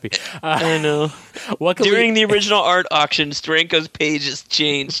making me happy. I know. Luckily, During the original art auction, Steranko's pages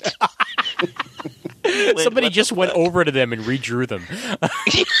changed. somebody just went over to them and redrew them.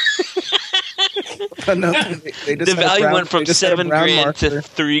 No, they just The had a value brown- went from they just had a $7 brown grand to marker.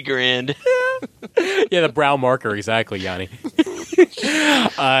 $3 grand. Yeah, the brown marker, exactly, Yanni.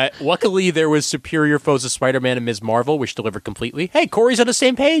 Luckily, there was Superior Foes of Spider-Man and Ms. Marvel, which delivered completely. Hey, Corey's on the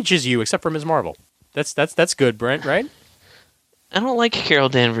same page as you, except for Ms. Marvel. That's good, Brent, right? I don't like Carol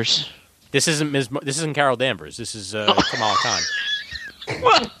Danvers. This isn't Carol Danvers. This is Kamala Khan.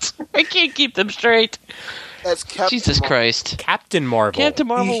 What? I can't keep them straight. That's Captain Jesus Marvel. Christ. Captain Marvel. Captain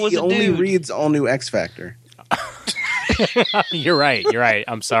Marvel was He a only dude. reads all new X Factor. You're right.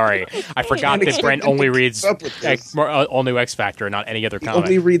 I'm sorry. I forgot that Brent only reads Up with this. all new X Factor and not any other He comic.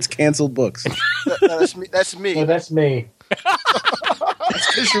 only reads canceled books. No, that's me. That's me. No, that's me.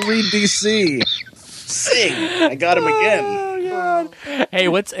 Because you read DC. Sing. I got him again. Oh, God.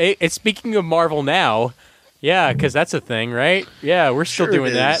 Hey, speaking of Marvel now, Yeah, because that's a thing, right? Yeah, we're still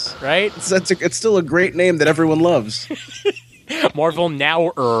doing that, right? It's still a great name that everyone loves. Marvel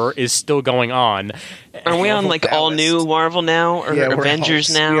Now is still going on. Are we on like all new Marvel Now or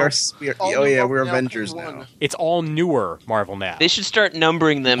Avengers Now? We're Avengers now. It's all newer Marvel Now. They should start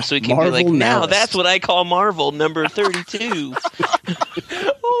numbering them so we can be like, now that's what I call Marvel number 32.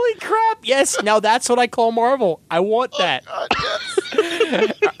 Holy crap! Yes, now that's what I call Marvel. I want that. God, yes.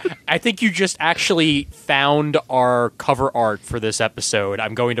 I think you just actually found our cover art for this episode.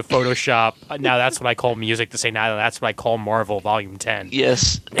 I'm going to Photoshop. Now that's what I call music to say now that's what I call Marvel Volume 10.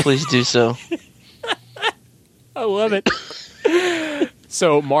 Yes, please do so. I love it.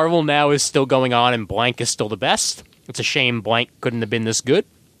 So Marvel Now is still going on and Blank is still the best. It's a shame Blank couldn't have been this good.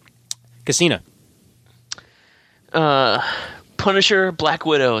 Cassina. Punisher, Black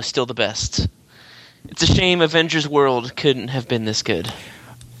Widow is still the best. It's a shame Avengers World couldn't have been this good.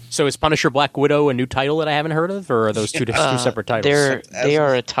 So is Punisher Black Widow a new title that I haven't heard of, or are those two separate titles? They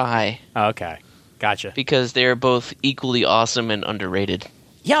are a tie. Oh, okay, gotcha. Because they are both equally awesome and underrated.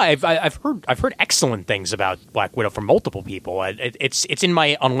 Yeah, I've heard excellent things about Black Widow from multiple people. It's in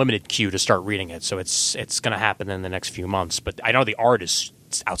my unlimited queue to start reading it, so it's going to happen in the next few months. But I know the art is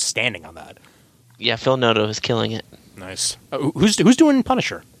outstanding on that. Yeah, Phil Noto is killing it. Nice. Who's doing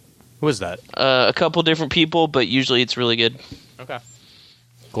Punisher? Who is that? A couple different people, but usually it's really good. Okay.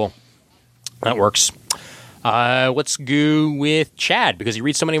 Cool. That works. Let's go with Chad, because he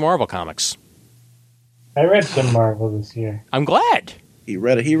reads so many Marvel comics. I read some Marvel this year. I'm glad. He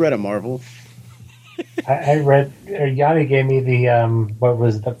read a Marvel. I read. Yanni gave me the what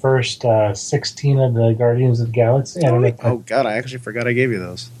was the first 16 of the Guardians of the Galaxy. Oh God, I actually forgot I gave you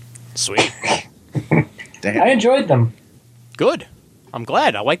those. Sweet. Damn. I enjoyed them. Good. I'm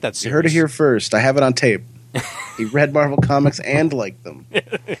glad. I like that series. You heard it here first. I have it on tape. He read Marvel comics and liked them.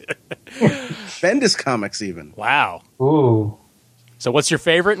 Bendis comics, even. Wow. Ooh. So what's your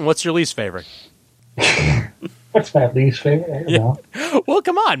favorite and what's your least favorite? What's my least favorite? I don't know. Well,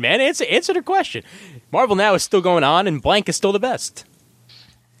 come on, man. Answer the question. Marvel Now is still going on, and Blank is still the best.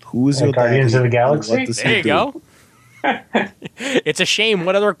 Who is your Guardians of the Galaxy? There you go. It's a shame.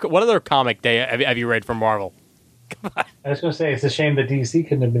 What other comic day have you read from Marvel? I was going to say, it's a shame that DC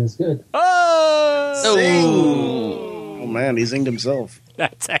couldn't have been as good. Oh man, he zinged himself.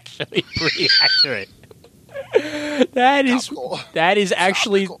 That's actually pretty accurate. That is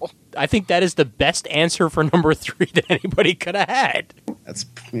actually, I think that is the best answer for number 3 that anybody could have had. That's,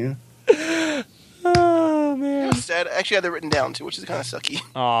 yeah. Oh, man. Sad. I actually had that written down, too, which is kind of sucky.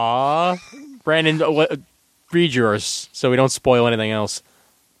 Aw. Brandon, read yours so we don't spoil anything else.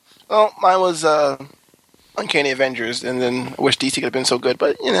 Well, mine was Uncanny Avengers, and then I wish DC could have been so good,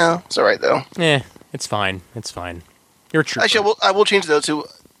 but, it's all right, though. It's fine. It's fine. You're true. Actually, I will change, though, to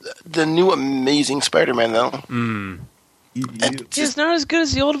the new Amazing Spider-Man, though. It's not as good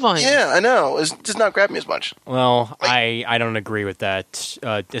as the old volume. Yeah, I know. It's just not grabbing me as much. Well, I don't agree with that,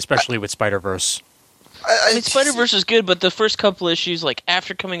 especially with Spider-Verse. I mean, Spider-Verse is good, but the first couple issues, like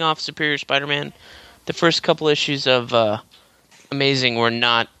after coming off Superior Spider-Man, the first couple issues of Amazing were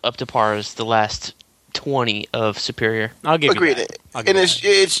not up to par as the last 20 of Superior. I'll give Agreed. you that. And it's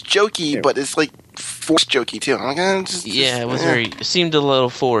jokey, but it's like forced jokey too. I'm like, it seemed a little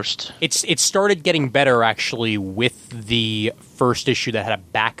forced. It started getting better actually with the first issue that had a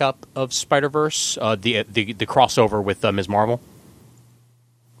backup of Spider-Verse, the crossover with Ms. Marvel.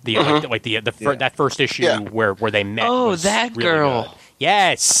 That first issue where they met. Oh, that really girl. Good.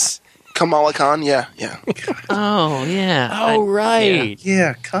 Yes. Kamala Khan, yeah. Oh, yeah. Oh, right.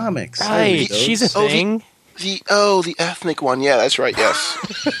 Yeah, comics. Right. She's a thing. The ethnic one. Yeah, that's right, yes.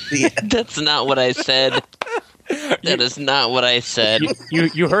 That's not what I said. That is not what I said.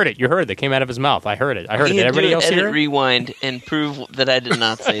 You heard it. You heard it. That came out of his mouth. I heard it. Did everybody else hear it? Rewind and prove that I did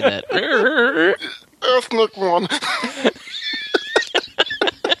not say that. Ethnic one.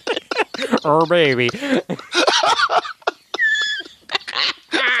 Oh, baby.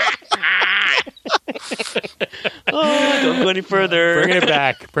 Don't go any further.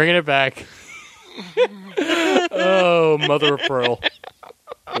 Bringing it back. Oh, mother of pearl.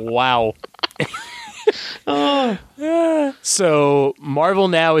 Wow. So Marvel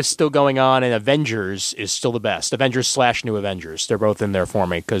Now is still going on, and Avengers is still the best. Avengers / New Avengers. They're both in there for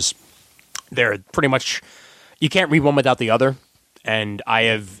me because they're pretty much, you can't read one without the other. And I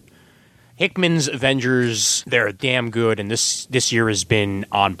have Hickman's Avengers. They're damn good, and this year has been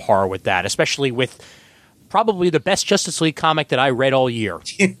on par with that, especially with probably the best Justice League comic that I read all year.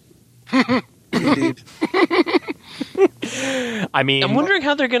 Indeed. I mean, I'm wondering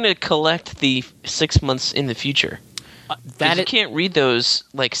how they're going to collect the 6 months in the future. You can't read those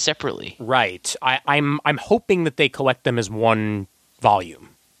like separately. Right. I'm hoping that they collect them as one volume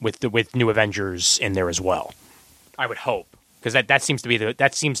with New Avengers in there as well. I would hope, because that seems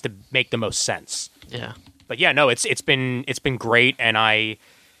to make the most sense. Yeah. But yeah, no, it's been great, and I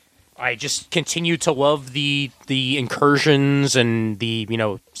just continue to love the incursions and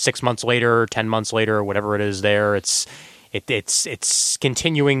the 6 months later, 10 months later, whatever it is there. It's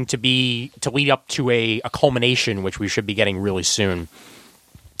continuing to lead up to a culmination, which we should be getting really soon.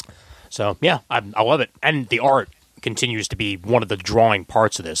 So yeah, I love it, and the art continues to be one of the drawing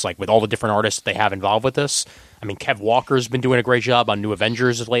parts of this. Like with all the different artists they have involved with this. I mean, Kev Walker's been doing a great job on New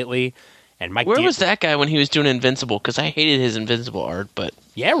Avengers lately, and Mike. Where was that guy when he was doing Invincible? Because I hated his Invincible art, but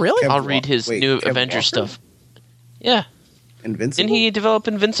yeah, really, I'll read his New Kev Avengers Walker? stuff. Yeah. Invincible? Didn't he develop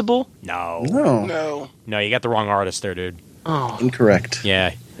Invincible? No. No. You got the wrong artist there, dude. Oh. Incorrect.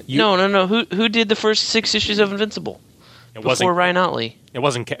 Yeah. No. Who did the first 6 issues of Invincible? Before Ryan Otley. It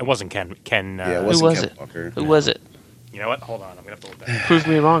wasn't Ken. Yeah, it Who wasn't was Kev it? Walker. Who was it? You know what? Hold on. I'm going to have to look that up. Prove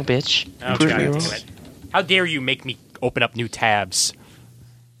me wrong, bitch. Oh, Prove God, me damn wrong. it. How dare you make me open up new tabs?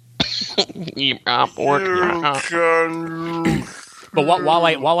 But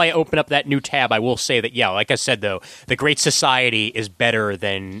while I open up that new tab, I will say that, yeah, like I said, though, the Great Society is better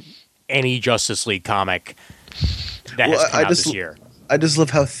than any Justice League comic that has come out this year. I just love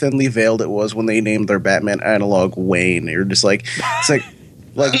how thinly veiled it was when they named their Batman analog Wayne. You're just like, it's like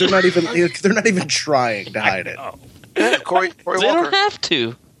they're not even trying to hide it. Corey They Walker. don't have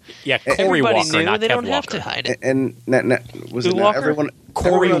to. Yeah, Corey Everybody Walker, knew not they Kev don't have Walker. to hide it. And was Who it not Walker? everyone?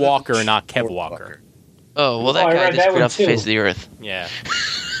 Corey everyone Walker, not Kev Corey Walker. Oh, well, that I guy read that disappeared one off the too. face of the earth. Yeah.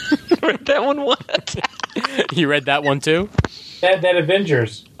 Read that one what? You read that one too? That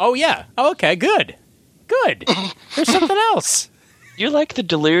Avengers. Oh, yeah. Oh, okay, good. Good. There's something else. You're like the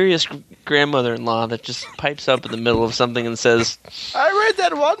delirious grandmother-in-law that just pipes up in the middle of something and says, I read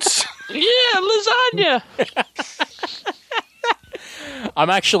that once. "Yeah, lasagna." I'm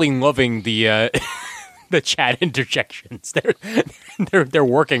actually loving the the chat interjections. They're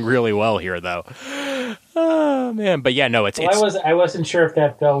working really well here, though. Oh man, but yeah, no, it's I wasn't sure if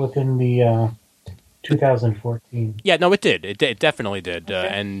that fell within the 2014. yeah, no, it did. It definitely did,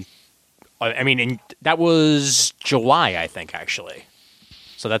 and I mean, that was July, I think, actually.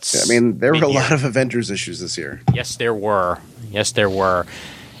 So that's. I mean, there were a mid-year. lot of Avengers issues this year. Yes, there were. Yes, there were.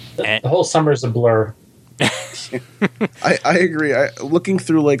 The whole summer's a blur. I agree. Looking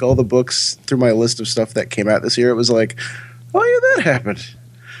through like all the books through my list of stuff that came out this year, it was like, oh yeah, that happened.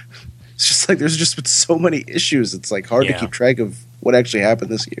 It's just like there's just been so many issues. It's like hard to keep track of what actually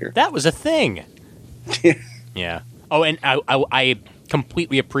happened this year. That was a thing. Yeah. Oh, and I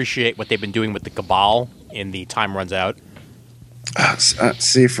completely appreciate what they've been doing with the Cabal in the Time Runs Out.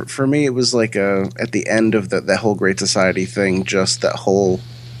 See, for me, it was like at the end of that whole Great Society thing, just the whole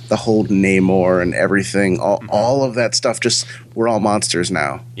Namor and everything, all of that stuff. Just we're all monsters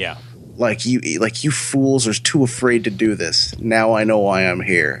now. Yeah. Like you fools are too afraid to do this. Now I know why I'm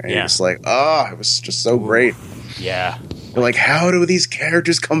here. And you're just like, it was just so great. Yeah. You're like, how do these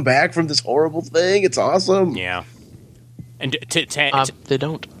characters come back from this horrible thing? It's awesome. Yeah. And They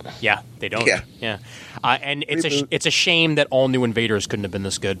don't. Yeah, they don't. Yeah. And it's a shame that All New Invaders couldn't have been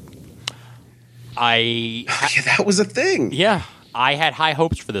this good. Yeah, that was a thing. Yeah, I had high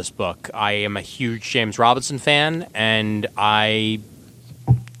hopes for this book. I am a huge James Robinson fan, and I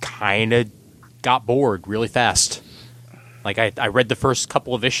kind of got bored really fast. Like I read the first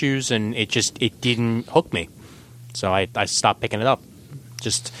couple of issues, and it didn't hook me, so I stopped picking it up.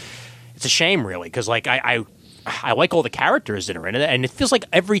 Just it's a shame, really, because like I like all the characters that are in it, and it feels like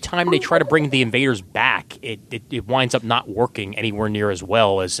every time they try to bring the invaders back, it winds up not working anywhere near as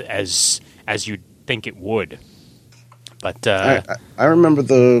well as you'd think it would. But I remember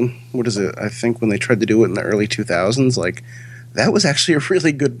I think when they tried to do it in the early 2000s, like that was actually a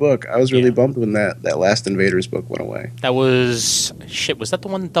really good book. I was really bummed when that last Invaders book went away. that was that the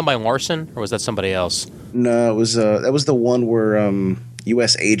one done by Larson, or was that somebody else? No, it was that was the one where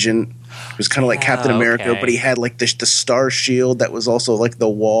U.S. Agent. It was kind of like Captain America, okay. but he had like the star shield that was also like the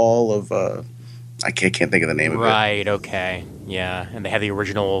wall of. I can't think of the name of it. Right. Okay. Yeah, and they had the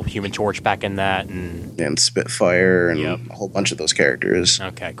original Human Torch back in that, and Spitfire and a whole bunch of those characters.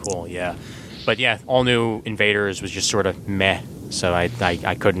 Okay. Cool. Yeah, but yeah, All New Invaders was just sort of meh. So I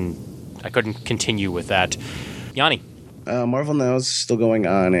couldn't continue with that. Yanni. Marvel Now is still going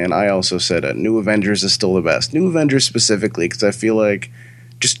on, and I also said New Avengers is still the best. New Avengers specifically, because I feel like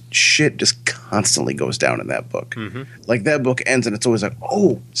shit just constantly goes down in that book. Mm-hmm. Like that book ends, and it's always like,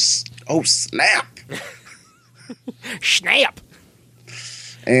 oh snap, Snap.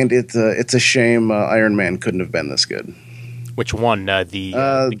 And it's a shame Iron Man couldn't have been this good. Which one?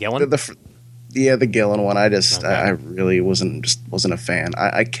 The Gillen? The Gillen one. I really wasn't a fan.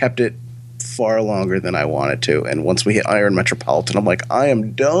 I kept it far longer than I wanted to, and once we hit Iron Metropolitan, I'm like, I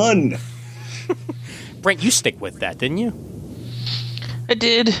am done. Brent, you stick with that, didn't you? I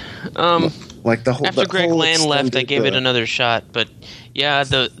did. Like the whole after Greg Land left, I gave it another shot. But yeah,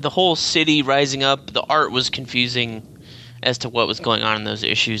 the whole city rising up, the art was confusing as to what was going on in those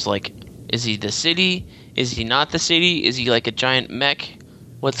issues. Like, is he the city? Is he not the city? Is he like a giant mech?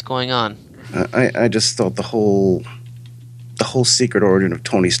 What's going on? I just thought the whole secret origin of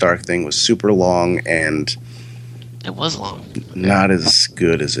Tony Stark thing was super long and it was long, not as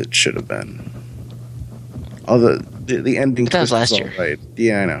good as it should have been. Although the ending twist was last year. Right.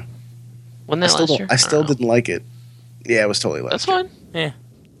 Yeah, I know. Wasn't that last year? I still didn't like it. Yeah, it was totally last year. That's fine.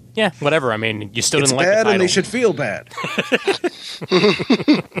 Yeah, whatever. I mean, you still didn't like the title. title. And they should feel bad.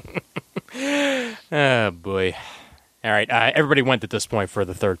 Oh, boy. All right. Everybody went at this point for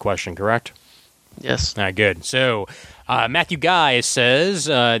the third question, correct? Yes. All right, good. So, Matthew Guy says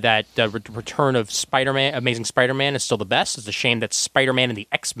that Return of Spider-Man, Amazing Spider-Man is still the best. It's a shame that Spider-Man and the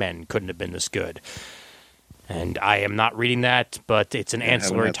X-Men couldn't have been this good. And I am not reading that, but it's an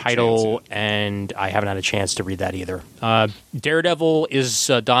ancillary title, and I haven't had a chance to read that either. Daredevil is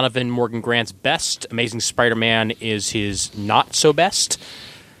Donovan Morgan Grant's best. Amazing Spider-Man is his not-so-best.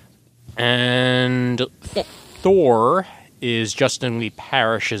 And Thor is Justin Lee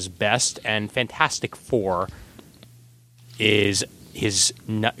Parrish's best, and Fantastic Four is his...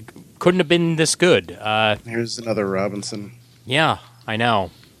 couldn't have been this good. Here's another Robinson. Yeah, I know.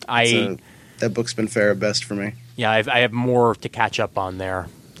 That book's been fair at best for me. Yeah, I have more to catch up on there.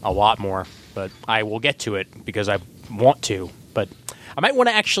 A lot more. But I will get to it because I want to. But I might want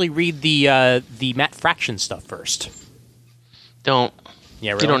to actually read the Matt Fraction stuff first. Don't.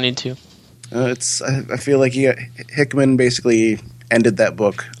 Yeah, really? You don't need to. I feel like Hickman basically ended that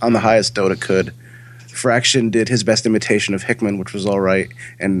book on the highest note it could. Fraction did his best imitation of Hickman, which was all right,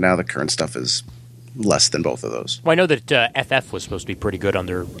 and now the current stuff is less than both of those. Well, I know that FF was supposed to be pretty good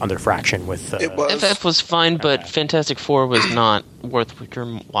under Fraction with... It was. FF was fine, but Fantastic Four was not worth your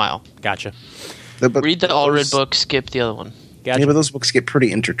while. Gotcha. Read the Allred book, skip the other one. Gotcha. Yeah, but those books get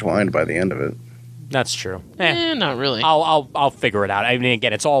pretty intertwined by the end of it. That's true. Not really. I'll figure it out. I mean,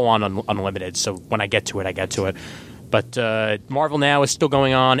 again, it's all on Unlimited, so when I get to it, I get to it. But Marvel Now is still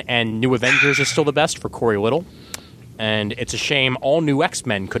going on, and New Avengers is still the best for Corey Little. And it's a shame all New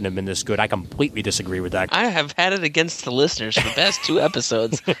X-Men couldn't have been this good. I completely disagree with that. I have had it against the listeners for the past 2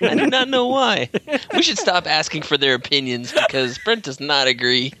 episodes. I do not know why. We should stop asking for their opinions because Brent does not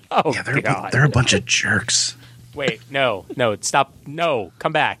agree. Oh, yeah, God. They're a bunch of jerks. Wait, no, stop. No,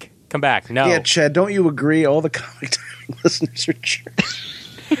 come back. No. Yeah, Chad, don't you agree? All the Comic Timing listeners are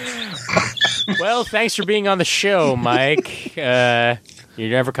jerks. Well, thanks for being on the show, Mike. You're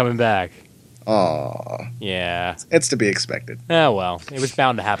never coming back. Aw. Yeah. It's to be expected. Oh, well. It was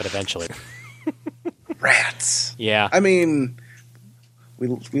bound to happen eventually. Rats. Yeah. I mean,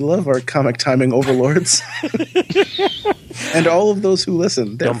 we love our Comic Timing overlords. And all of those who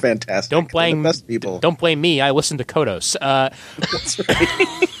listen. They're fantastic. Don't blame... They're the best people. Don't blame me. I listen to Kodos. That's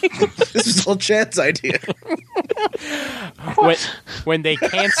right. This is all Chad's idea. When they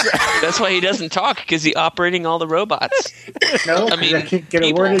cancel... That's why he doesn't talk, because he's operating all the robots. No, I mean, I could get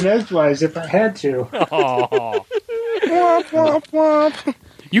a word in edgewise if I had to. Oh. Womp, womp, womp.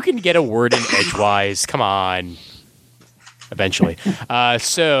 You can get a word in edgewise. Come on. Eventually.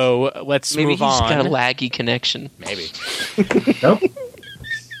 So let's Maybe move on. Maybe he's got a laggy connection. Maybe. Nope.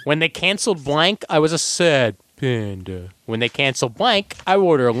 When they canceled Blank, I was a sad panda. When they canceled Blank, I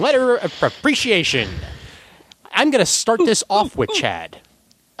wrote a letter of appreciation. I'm going to start this off with Chad.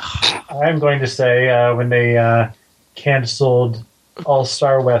 I'm going to say when they canceled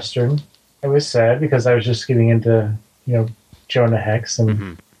All-Star Western, I was sad because I was just getting into, Jonah Hex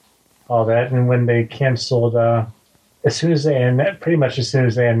and all that. And when they canceled, as soon as they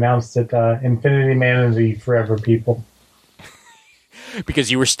announced it, Infinity Man and the Forever People.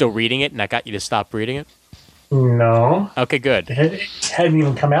 Because you were still reading it and I got you to stop reading it? No. Okay, good. It hadn't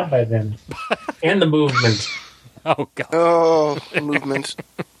even come out by then. And the Movement. Oh, God. Oh, movement.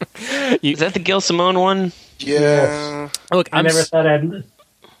 Is that the Gil Simone one? Yeah. Look, I never thought I'd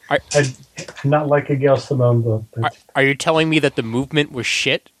not like a Gail Simone book. But are you telling me that the Movement was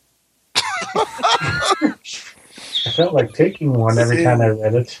shit? I felt like taking one every time I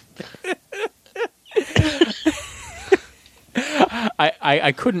read it.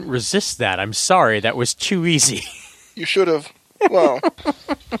 I couldn't resist that. I'm sorry. That was too easy. You should have. Well.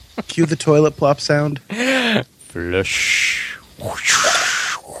 Cue the toilet plop sound. Flush.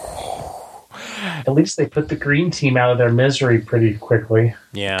 At least they put the green team out of their misery pretty quickly.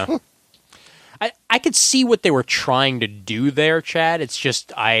 Yeah. I could see what they were trying to do there, Chad. It's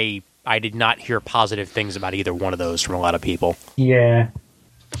just I did not hear positive things about either one of those from a lot of people. Yeah.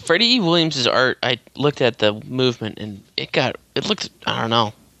 Freddie E. Williams' art, I looked at the movement and it looked, I don't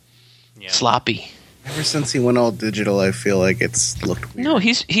know, sloppy. Ever since he went all digital, I feel like it's looked weird. No,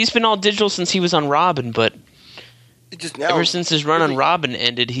 he's been all digital since he was on Robin, but ever since his run on Robin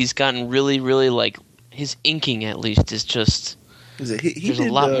ended, he's gotten really, really, like, his inking at least is just, there's a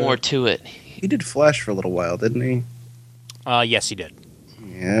lot more to it. He did Flash for a little while, didn't he? Yes, he did.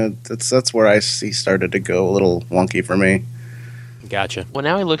 Yeah, that's where he started to go a little wonky for me. Gotcha. Well,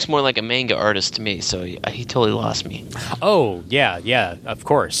 now he looks more like a manga artist to me, so he totally lost me. Oh, yeah, of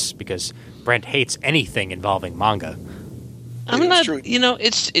course, because Brent hates anything involving manga. I'm not,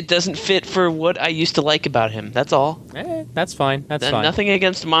 it doesn't fit for what I used to like about him. That's all. That's fine. That's fine. Nothing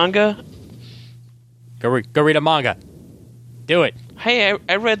against manga. Go read a manga. Do it. Hey,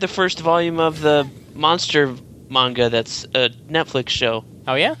 I read the first volume of the Monster manga that's a Netflix show.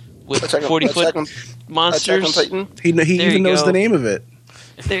 Oh, yeah? With 40-foot monsters. He even knows the name of it.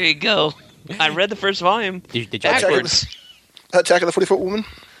 There you go. I read the first volume Did you backwards. Attack of the 40-Foot Woman?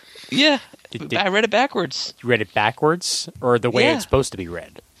 Yeah. I read it backwards. You read it backwards? Or the way it's supposed to be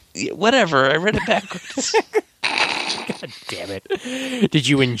read? Yeah, whatever. I read it backwards. God damn it. Did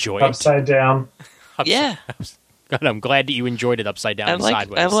you enjoy it? Upside down. Yeah. God, I'm glad that you enjoyed it upside down and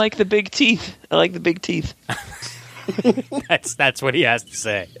sideways. I like the big teeth. That's what he has to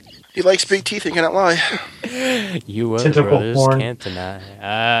say. He likes big teeth, he cannot lie. You Tentacle brothers porn. can't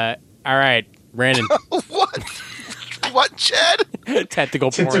deny. All right, Brandon. What? What, Chad?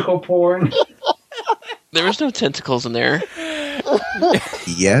 Tentacle porn. Tentacle porn. There was no tentacles in there.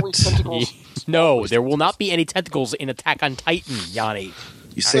 Yet? No, there will not be any tentacles in Attack on Titan, Yanni.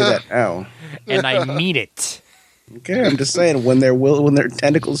 You say that now. And I mean it. Okay, I'm just saying when their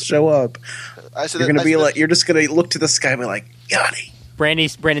tentacles show up, you're just gonna look to the sky and be like, Yanni.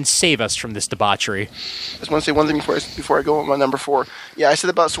 Brandon, save us from this debauchery. I just want to say one thing before I go on my number 4. Yeah, I said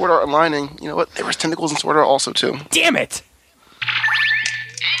about Sword Art Online, and you know what? There was tentacles in Sword Art also, too. Damn it!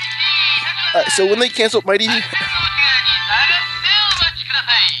 So when they canceled Mighty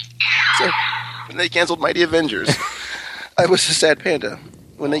Avengers, I was a sad panda.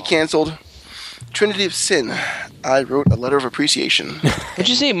 When they canceled Trinity of Sin, I wrote a letter of appreciation. Did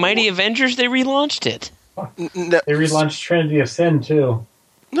you say Mighty Avengers? They relaunched it. No. They relaunched Trinity of Sin, too.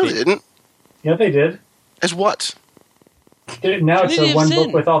 No, they didn't. Yeah, they did. As what? Now it's a one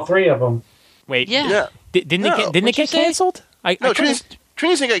book with all 3 of them. Wait, Yeah. Didn't it get canceled? Trinity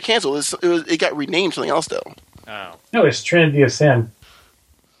of Sin got canceled. It got renamed something else, though. Oh. No, it's Trinity of Sin.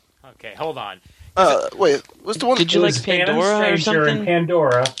 Okay, hold on. Wait, what's the one? Did you It like was Phantom Pandora or Stranger something? and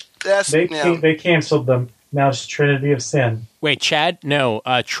Pandora. They canceled them. Now it's Trinity of Sin. Wait, Chad? No,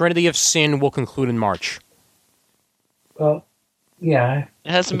 Trinity of Sin will conclude in March. Well, yeah.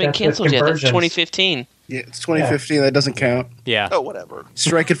 It hasn't been canceled yet. That's 2015. Yeah, it's 2015. Yeah. That doesn't count. Yeah. Oh, whatever.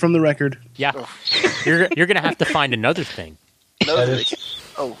 Strike it from the record. Yeah. You're gonna have to find another thing. Another thing.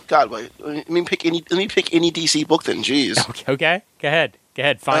 Oh God! Wait. Let me pick any DC book then. Jeez. Okay. Go ahead.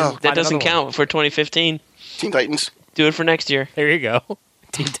 Find That doesn't another one. count for 2015. Teen Titans. Do it for next year. There you go.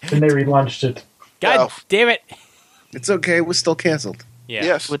 And they relaunched it. God damn it. It's okay. It was still canceled. Yeah.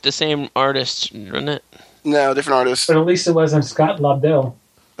 Yes. With the same artist, isn't it? No, different artists. But at least it wasn't Scott Lobdell.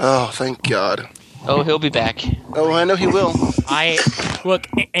 Oh, thank God. Oh, he'll be back. Oh, I know he will. I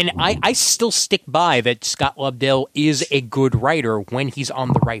still stick by that Scott Lobdell is a good writer when he's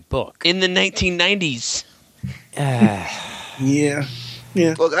on the right book. In the 1990s. Yeah.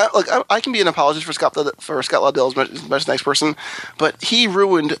 Yeah. Look, I can be an apologist for Scott Lobdell as much as the next person, but he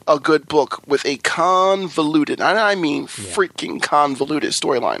ruined a good book with a convoluted, and I mean freaking convoluted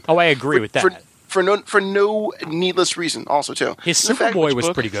storyline. Oh, I agree with that. For no needless reason, also too. His Superboy was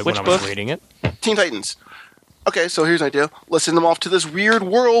pretty good when I was reading it. Teen Titans. Okay, so here's an idea. Let's send them off to this weird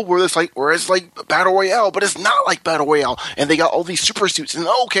world where it's like Battle Royale, but it's not like Battle Royale. And they got all these super suits. And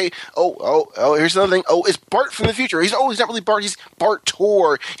here's another thing. Oh, it's Bart from the future. He's not really Bart. He's Bart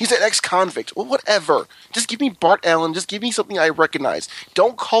Tor. He's an ex-convict. Well, whatever. Just give me Bart Allen. Just give me something I recognize.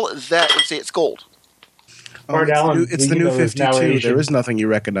 Don't call it that and say it's gold. Bart Allen. It's the new 52. There is nothing you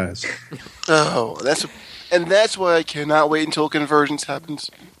recognize. Oh, that's why I cannot wait until Convergence happens.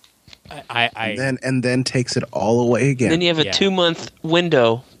 And then takes it all away again. Then you have a 2-month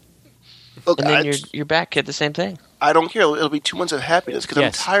window, Look, and then you're back at the same thing. I don't care. It'll be 2 months of happiness because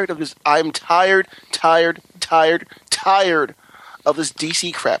I'm tired of this. I'm tired of this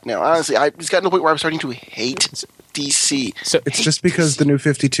DC crap now. Honestly, I've just gotten to the point where I'm starting to hate DC. So It's just because the New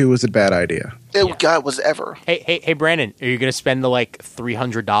 52 was a bad idea. God, was ever. hey, Brandon, are you going to spend the like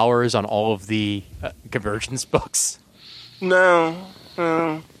 $300 on all of the Convergence books? No,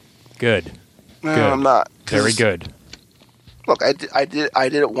 Good. no, Good. I'm not. Very good. Look, I did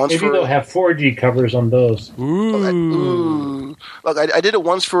it once Maybe for. they'll have 4D covers on those. Ooh. Look, I did it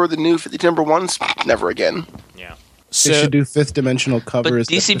once for the new 50 number ones. Never again. Yeah. They should do fifth dimensional covers.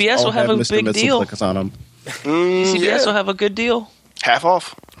 But DCBS will have a Mr. big deal. Mxyzptlk on them. CBS will have a good deal. Half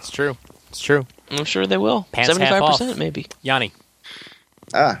off. It's true. It's true. I'm sure they will. Pants half off. 75% maybe. Yanni.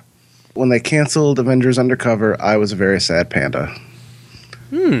 When they canceled Avengers Undercover, I was a very sad panda.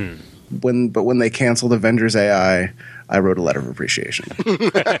 But when they canceled Avengers AI, I wrote a letter of appreciation.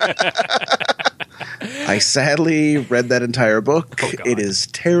 I sadly read that entire book. Oh, God. It is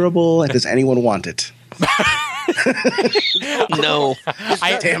terrible. And does anyone want it? No.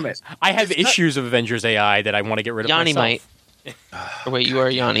 Damn it. I have issues of Avengers AI that I want to get rid of Yanni myself. might. Or wait, you are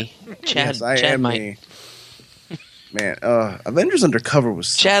Yanni. Chad, Yes, I Chad am might. me. Man, Avengers Undercover was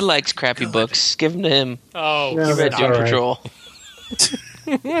so Chad likes crappy books. Give them to him. Oh, No, You read that's Doom all right. Patrol.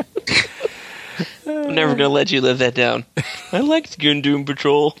 I'm never going to let you live that down. I liked Doom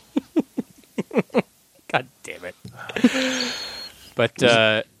Patrol. God damn it.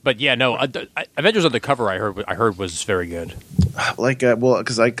 But yeah, no. Avengers Undercover, I heard was very good.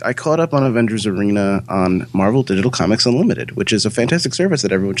 because I caught up on Avengers Arena on Marvel Digital Comics Unlimited, which is a fantastic service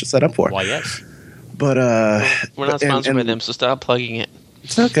that everyone should sign up for. Why, yes. But We're not sponsored by them, so stop plugging it.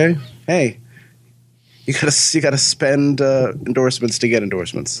 it's okay. Hey, you gotta spend endorsements to get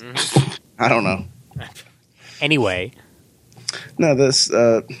endorsements. I don't know. Anyway, No, but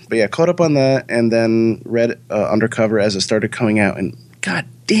yeah, caught up on that, and then read Undercover as it started coming out, and god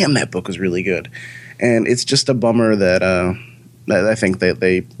damn, that book was really good. And it's just a bummer that I think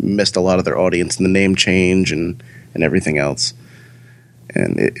they missed a lot of their audience in the name change and everything else.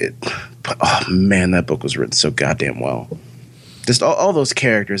 And but oh man, that book was written so goddamn well. Just all those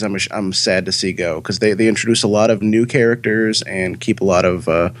characters, I'm sad to see go, because they introduce a lot of new characters and keep a lot of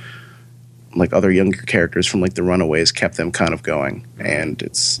like other younger characters from like the Runaways, kept them kind of going. And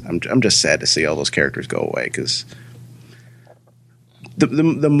I'm just sad to see all those characters go away, because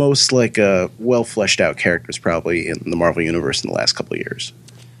the most like well fleshed out characters probably in the Marvel universe in the last couple of years.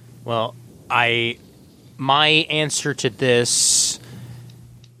 well, my answer to this,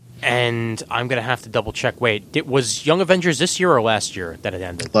 and I'm going to have to double check. Wait, was Young Avengers this year or last year that it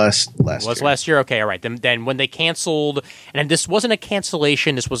ended? Last Was year. last year? Okay, all right. Then when they canceled, and this wasn't a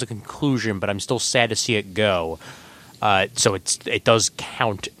cancellation, this was a conclusion, but I'm still sad to see it go. So it does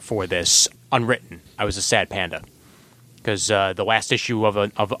count for this. Unwritten. I was a sad panda because the last issue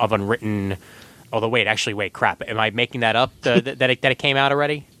of Unwritten. Although wait, crap. Am I making that up? That it came out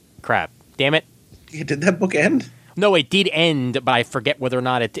already? Crap. Damn it. Yeah, did that book end? No, it did end, but I forget whether or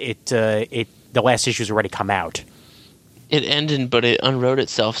not the last issue's already come out. It ended, but it unwrote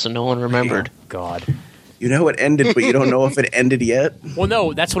itself, so no one remembered. God. You know it ended, but you don't know if it ended yet. Well,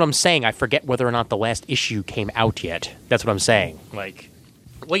 no, that's what I'm saying. I forget whether or not the last issue came out yet. That's what I'm saying. Like,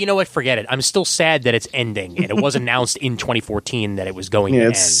 well, you know what? Forget it. I'm still sad that it's ending, and it was announced in 2014 that it was going to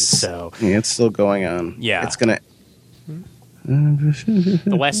end. So it's still going on. Yeah. It's gonna.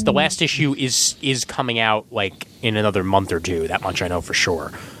 the last issue is coming out like in another month or two. That much I know for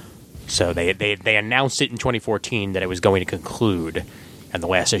sure. So they announced it in 2014 that it was going to conclude, and the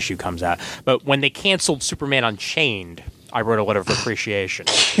last issue comes out. But when they canceled Superman Unchained, I wrote a letter of appreciation.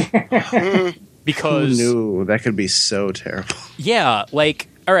 Because Who knew that could be so terrible? yeah, like,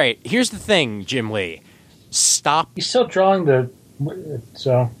 all right, here's the thing, Jim Lee. Stop. He's still drawing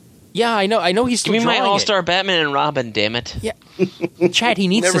so Yeah, I know he's still Give me my drawing it. All-Star Batman and Robin, damn it. Yeah. Chad, he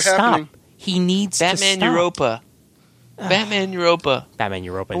needs Never to stop. happening. He needs to Batman stop. Europa. Batman Europa. Batman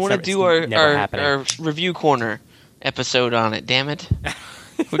Europa. I want to do our review corner episode on it, damn it.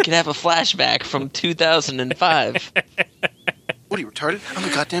 We could have a flashback from 2005. What are you, retarded? I'm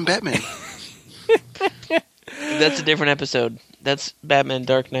the goddamn Batman. That's a different episode. That's Batman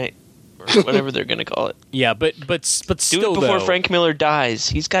Dark Knight, or whatever they're going to call it. Yeah, but Do still it before though, Frank Miller dies.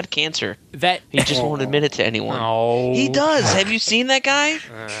 He's got cancer. that He just won't admit it to anyone. Oh. He does. Have you seen that guy?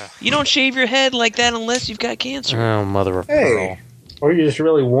 You don't shave your head like that unless you've got cancer. Oh, mother of Hey. pearl. or you're just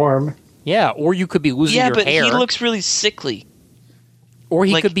really warm. Yeah, or you could be losing Yeah, your but hair, he looks really sickly. or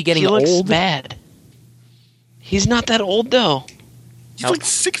he Like, could be getting he looks old. bad. He's not that old though. He's like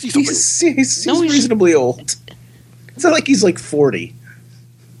 60 something. He's No, he's- reasonably old. It's not like he's like 40.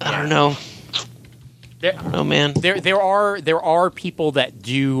 I don't know. Oh man, there are people that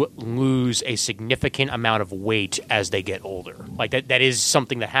do lose a significant amount of weight as they get older. Like that is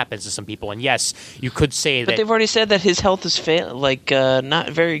something that happens to some people. And yes, you could say that. But they've already said that his health is not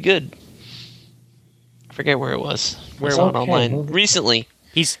very good. I forget where it was. Where online recently?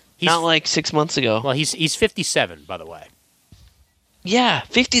 He's not like 6 months ago. Well, he's 57, by the way. Yeah,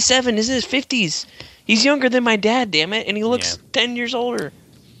 57 is in his 50s. He's younger than my dad, damn it, and he looks 10 years older.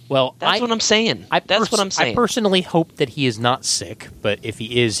 Well, that's what I'm saying. That's what I'm saying. I personally hope that he is not sick, but if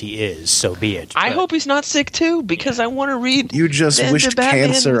he is, he is. So be it. I hope he's not sick too, because I want to read. You just wished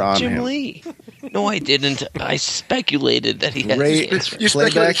cancer on Jim him. Lee. No, I didn't. I speculated that he had cancer. Play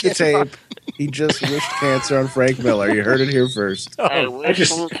back the tape. He just wished cancer on Frank Miller. You heard it here first. I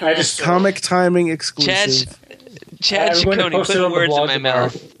just Comic timing exclusive. Chad Ciccone putting words in my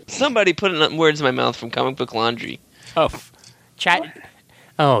mouth. Somebody putting words in my mouth from Comic Book Laundry. Oh, Chad.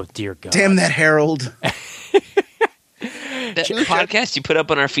 Oh, dear God. Damn that Harold. That podcast you put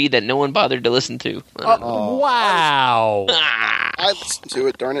up on our feed that no one bothered to listen to. Wow. I listened to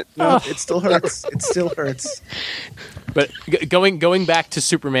it, darn it. No, it still hurts. It still hurts. But going back to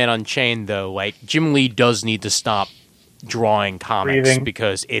Superman Unchained, though, like, Jim Lee does need to stop drawing comics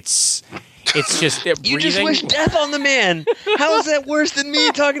because it's just you just wish death on the man. How is that worse than me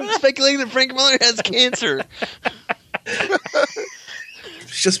speculating that Frank Miller has cancer?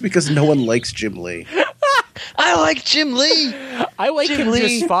 It's just because no one likes Jim Lee. I like Jim Lee. I like Jim him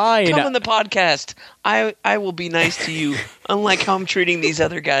Lee, just fine. Come on the podcast. I will be nice to you, unlike how I'm treating these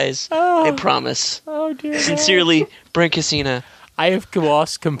other guys. I promise. Oh, dear. Sincerely, Brent Cassina. I have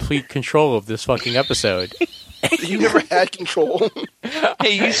lost complete control of this fucking episode. You never had control.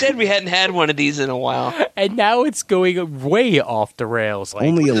 Hey, you said we hadn't had one of these in a while. And now it's going way off the rails. Like,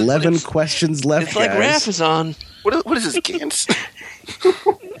 only 11 questions left, It's like guys. Raph is on. What is this, Gantz?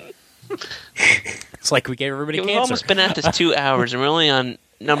 It's like we gave everybody We've cancer. almost been at this 2 hours, and we're only on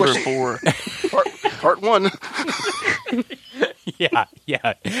number 4. Part 1. Yeah.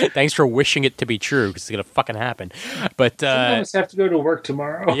 Thanks for wishing it to be true, because it's going to fucking happen. But some of us have to go to work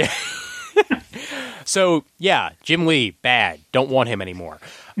tomorrow. Yeah. So, yeah, Jim Lee, bad. Don't want him anymore.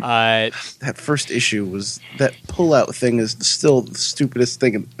 That first issue was that pullout thing is still the stupidest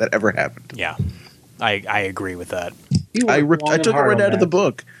thing that ever happened. Yeah, I agree with that. I took it right out of the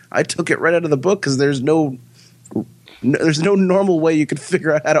book. I took it right out of the book because there's no normal way you could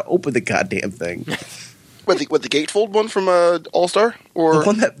figure out how to open the goddamn thing. What the gatefold one from All Star, or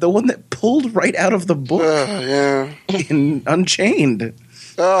the one that pulled right out of the book? Yeah, in Unchained.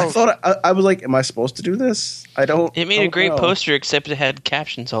 Oh. I thought I was like, am I supposed to do this? I don't. It made a great poster, except it had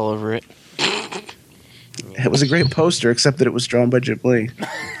captions all over it. It was a great poster, except that it was drawn by Jim Lee.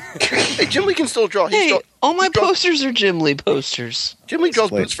 Hey, Jim Lee can still draw. All my posters are Jim Lee posters. Jim Lee draws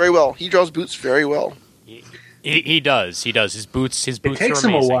boots very well. He draws boots very well. He does. His boots. It takes are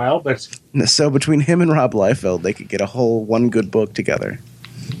him a amazing. while, but So between him and Rob Liefeld, they could get a whole one good book together.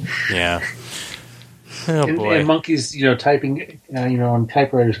 Yeah. Oh boy. and monkeys, typing, on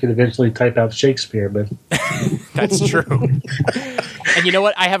typewriters could eventually type out Shakespeare, but That's true. And you know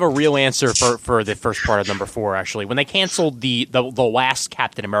what? I have a real answer for the first part of number 4. Actually, when they canceled the last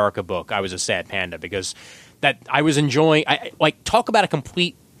Captain America book, I was a sad panda because that I was enjoying. Talk about a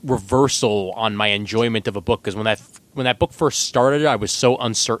complete reversal on my enjoyment of a book, because when that book first started, I was so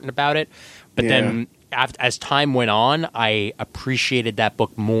uncertain about it, but then as time went on, I appreciated that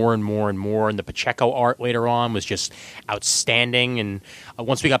book more and more and more, and the Pacheco art later on was just outstanding, and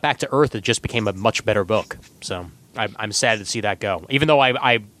once we got back to Earth, it just became a much better book. So I'm sad to see that go, even though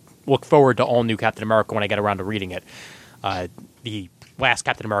I look forward to all new Captain America when I get around to reading it. The last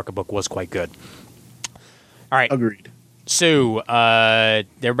Captain America book was quite good. All right. Agreed. So,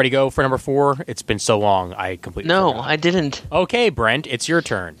 did everybody go for number 4? It's been so long, I completely forgot. I didn't. Okay, Brent, it's your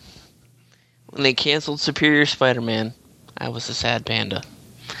turn. When they canceled Superior Spider-Man, I was a sad panda.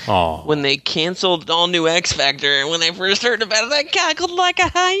 Oh. When they canceled All New X Factor, and when I first heard about it, I cackled like a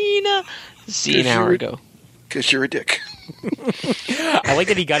hyena. See, an hour ago. Because you're a dick. I like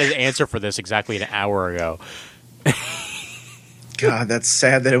that he got his answer for this exactly an hour ago. God, that's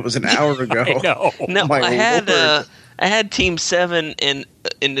sad that it was an hour ago. I know. No, My I Lord. had Team 7 and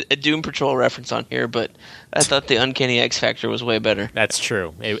a Doom Patrol reference on here, but I thought the Uncanny X Factor was way better. That's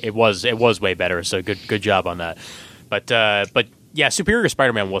true. It was way better. So good job on that. But yeah, Superior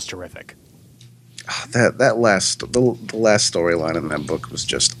Spider-Man was terrific. The last storyline in that book was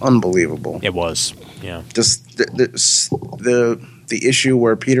just unbelievable. It was. Yeah. Just the issue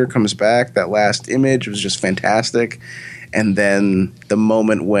where Peter comes back, that last image was just fantastic. And then the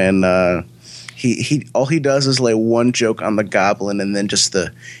moment when he all he does is lay one joke on the Goblin, and then just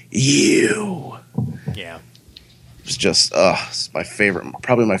the you. was just it's my favorite,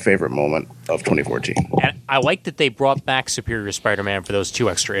 probably my favorite moment of 2014. And I like that they brought back Superior Spider-Man for those 2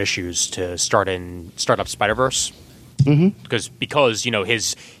 extra issues to start up Spider-Verse. Mm-hmm. Because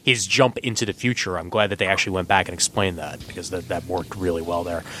his jump into the future, I'm glad that they actually went back and explained that, because that worked really well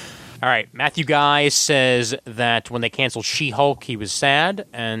there. All right, Matthew Guy says that when they canceled She-Hulk, he was sad,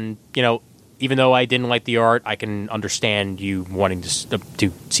 and even though I didn't like the art, I can understand you wanting to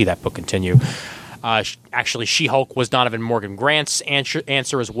see that book continue. Actually, She-Hulk was Donovan Morgan Grant's answer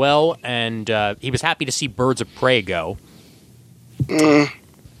as well, and he was happy to see Birds of Prey go.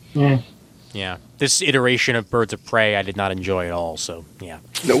 Yeah. This iteration of Birds of Prey I did not enjoy at all, so yeah.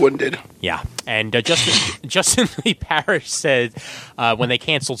 No one did. Yeah. And Justin Lee Parrish said when they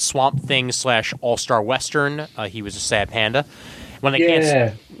canceled Swamp Thing / All-Star Western, he was a sad panda. When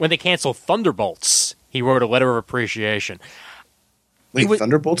they canceled Thunderbolts, he wrote a letter of appreciation. Wait,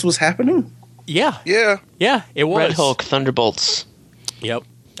 Thunderbolts was happening? Yeah. Yeah. Yeah, it was. Red Hulk, Thunderbolts. Yep.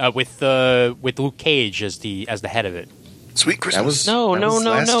 With Luke Cage as the head of it. Sweet Christmas. No.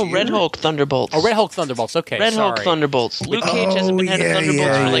 Red Hulk, Thunderbolts. Oh, Red Hulk, Thunderbolts. Okay, Red Hulk, Thunderbolts. Luke Cage hasn't been head of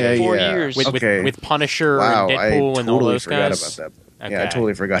Thunderbolts for like 4 years. With Punisher and Deadpool and all those guys. About that. Okay. Yeah, I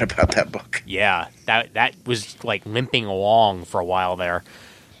totally forgot about that book. Yeah, that was like limping along for a while there.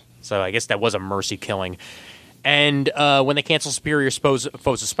 So I guess that was a mercy killing. And when they canceled Superior Foes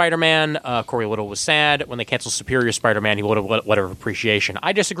of Spider-Man, Corey Little was sad. When they canceled Superior Spider-Man, he wrote a letter of appreciation.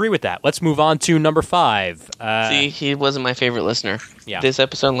 I disagree with that. Let's move on to number 5. See, he wasn't my favorite listener. Yeah. This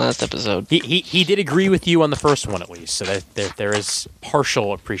episode and last episode. He did agree with you on the first one, at least. So there is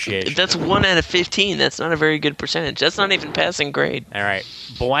partial appreciation. That's 1 out of 15. That's not a very good percentage. That's not even passing grade. All right.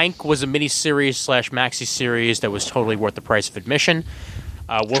 Blank was a miniseries / maxi series that was totally worth the price of admission.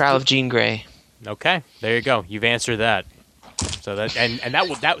 Trial of Jean Grey. Okay, there you go. You've answered that. So that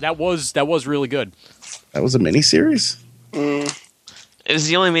that was really good. That was a miniseries? It was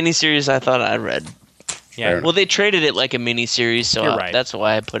the only miniseries I thought I read. Yeah. Well, they traded it like a miniseries, so right. That's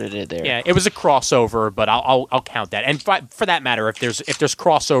why I put it in there. Yeah, it was a crossover, but I'll count that. And for that matter, if there's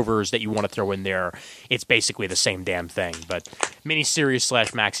crossovers that you want to throw in there, it's basically the same damn thing. But miniseries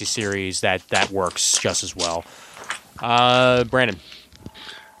 / maxi series that works just as well. Brandon.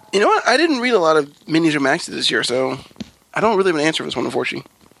 You know what? I didn't read a lot of minis or maxis this year, so I don't really have an answer for this one, unfortunately.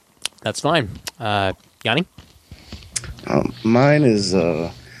 That's fine. Yanni? Mine is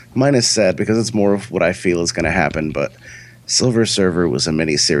sad because it's more of what I feel is going to happen, but Silver Surfer was a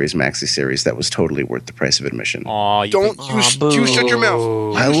mini-series, maxi-series that was totally worth the price of admission. You shut your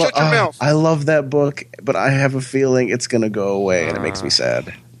mouth. Shut your mouth. I love that book, but I have a feeling it's going to go away, and it makes me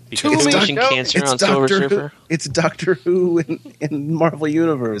sad. Cancer on Silver Surfer. It's Doctor Who in Marvel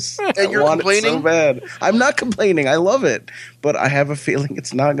Universe. And you're complaining? It so bad. I'm not complaining. I love it, but I have a feeling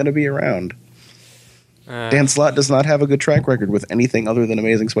it's not going to be around. Dan Slott does not have a good track record with anything other than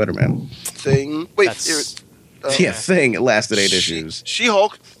Amazing Spider-Man. Thing. Wait, Thing. It lasted 8 issues.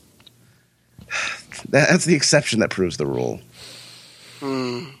 She-Hulk. That's the exception that proves the rule.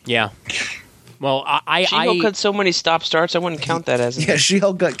 Yeah. Well, She-Hulk had so many stop-starts, I wouldn't count that as... Yeah,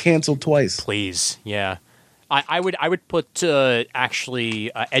 She-Hulk got canceled twice. Please, yeah. I would put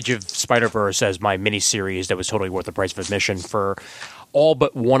actually Edge of Spider-Verse as my miniseries that was totally worth the price of admission for all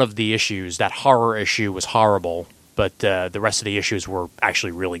but one of the issues. That horror issue was horrible, but the rest of the issues were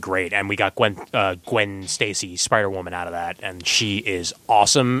actually really great. And we got Gwen Stacy, Spider-Woman, out of that, and she is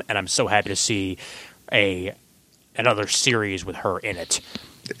awesome, and I'm so happy to see another series with her in it.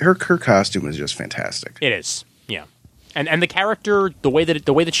 Her costume is just fantastic. It is, yeah, and the character, the way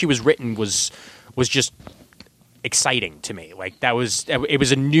that she was written was just exciting to me. Like it was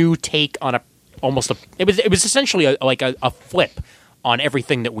a new take on it was essentially a flip on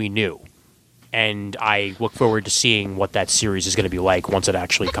everything that we knew, and I look forward to seeing what that series is going to be like once it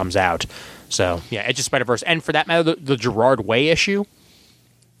actually comes out. So yeah, Edge of Spider-Verse, and for that matter, the Gerard Way issue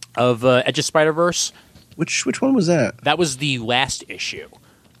of Edge of Spider-Verse. Which one was that? That was the last issue.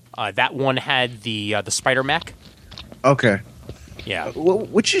 That one had the Spider Mech. Okay. Yeah.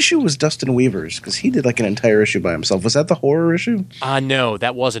 Which issue was Dustin Weaver's? Because he did like an entire issue by himself. Was that the horror issue? No,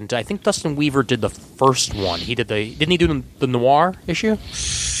 that wasn't. I think Dustin Weaver did the first one. Didn't he do the noir issue?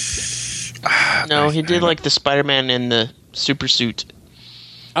 No, he did like the Spider-Man in the super suit.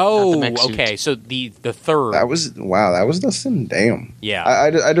 Oh, okay. So the third. That was Dustin. Damn. Yeah.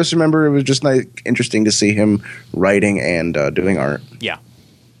 I just remember it was just like interesting to see him writing and doing art. Yeah.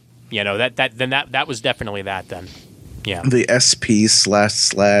 Yeah. No, that was definitely that then. Yeah. The SP//ER.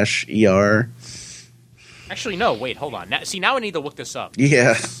 Actually, no. Wait, hold on. Now I need to look this up.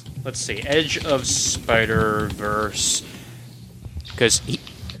 Yeah. Let's see. Edge of Spider-Verse. Because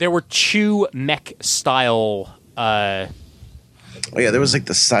there were 2 mech style Oh yeah, there was like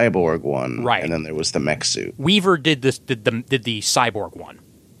the cyborg one, Right. And then there was the mech suit. Weaver did the cyborg one.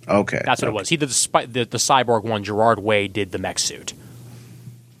 Okay, That's what it was. He did the cyborg one. Gerard Way did the mech suit.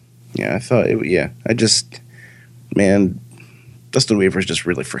 Yeah, I thought. Man, Dustin Weaver's just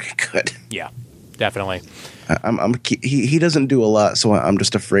really freaking good. Yeah, definitely. He doesn't do a lot, so I'm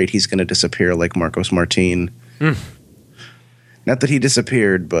just afraid he's going to disappear like Marcos Martin. Not that he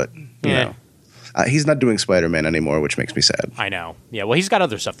disappeared, but you know, he's not doing Spider-Man anymore, which makes me sad. I know. Yeah, well, he's got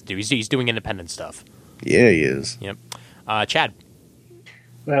other stuff to do. He's doing independent stuff. Yeah, he is. Yep. Chad.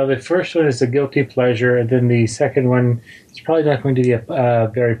 Well, the first one is a guilty pleasure, and then the second one is probably not going to be a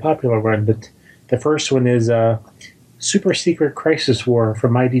very popular one, but the first one is Super Secret Crisis War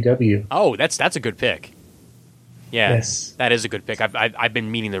from IDW. Oh, that's a good pick. Yeah, Yes. that is a good pick. I've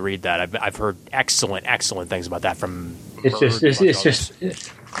been meaning to read that. I've heard excellent things about that from. It was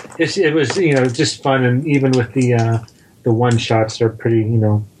just fun, and even with the one shots are pretty.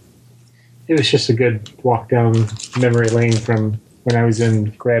 It was just a good walk down memory lane from when I was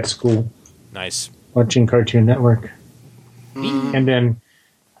in grad school Nice. watching Cartoon Network. And then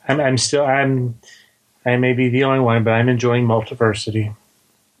I may be the only one, but I'm enjoying Multiversity.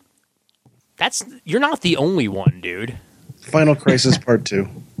 You're not the only one, dude. Final Crisis Part 2.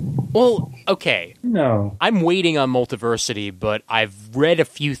 Well, okay. No. I'm waiting on Multiversity, but I've read a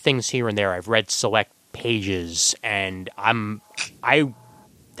few things here and there. I've read select pages, and I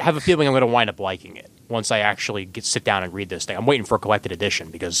have a feeling I'm going to wind up liking it once I actually sit down and read this thing. I'm waiting for a collected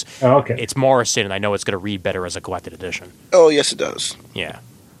edition because it's Morrison, and I know it's going to read better as a collected edition. Oh, yes, it does. Yeah.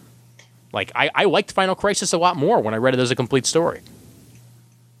 Like, I liked Final Crisis a lot more when I read it as a complete story.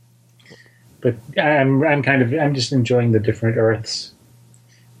 But I'm just enjoying the different Earths.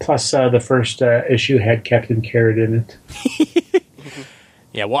 Plus, the first issue had Captain Carrot in it.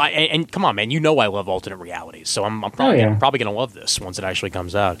 Yeah, well, and come on, man, I love alternate realities, so I'm probably going to love this once it actually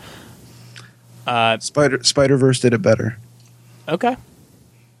comes out. Spider-Verse did it better. Okay.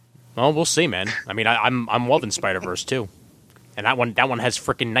 Well, we'll see, man. I mean, I'm loving Spider-Verse too, and that one has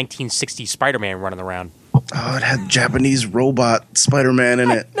freaking 1960s Spider-Man running around. Oh, it had Japanese robot Spider-Man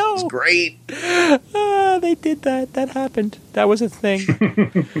in it. No. It was great. They did that. That happened. That was a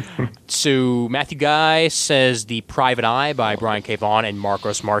thing. So Matthew Guy says The Private Eye by Brian K. Vaughan and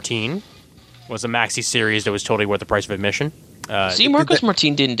Marcos Martin was a maxi series that was totally worth the price of admission. See, Marcos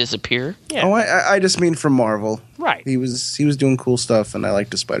Martin didn't disappear. Yeah. Oh, I just mean from Marvel. Right. He was doing cool stuff, and I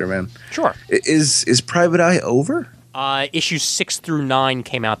liked his Spider-Man. Sure. Is Private Eye over? Issues 6 through 9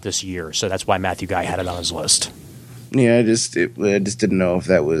 came out this year, so that's why Matthew Guy had it on his list. Yeah, I just didn't know if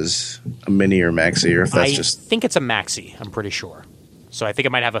that was a mini or maxi, or if that's I think it's a maxi, I'm pretty sure. So I think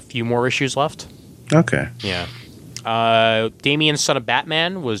it might have a few more issues left. Okay. Yeah. Damian, Son of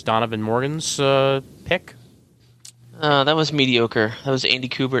Batman was Donovan Morgan's pick. That was mediocre. That was Andy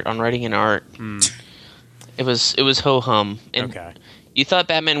Kubert on writing and art. It was ho-hum. And Okay. you thought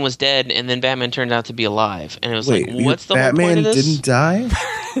Batman was dead, and then Batman turned out to be alive. And it was Wait, like, what's the whole point of this? Batman didn't die?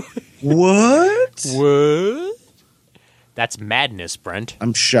 What? What? That's madness, Brent.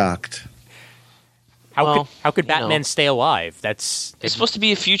 I'm shocked. How could Batman stay alive? It's supposed to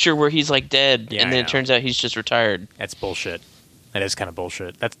be a future where he's like dead, Yeah, and then it turns out he's just retired. That's bullshit. That is kind of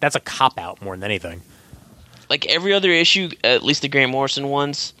bullshit. That's a cop-out more than anything. Like every other issue, at least the Grant Morrison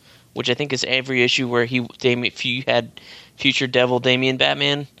ones, which I think is every issue where if you had future Devil Damian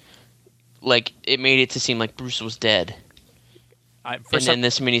Batman, like it made it to seem like Bruce was dead. In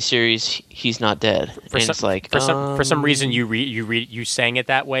this miniseries, he's not dead. For some reason, you saying it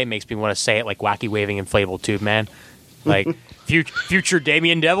that way makes me want to say it like Wacky Waving Inflatable Tube Man, like future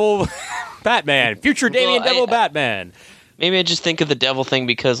Damian Devil Batman, future Damian Devil Batman. Maybe I just think of the Devil thing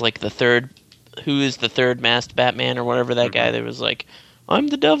because like who is the third masked Batman or whatever that guy that was like, I'm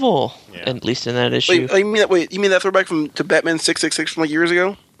the Devil. Yeah. At least in that issue. You mean that throwback to Batman 666 from like years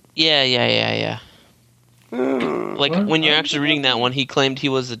ago? Yeah. Like when you're actually reading that one, he claimed he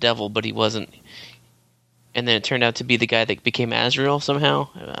was the devil, but he wasn't. And then it turned out to be the guy that became Azrael somehow.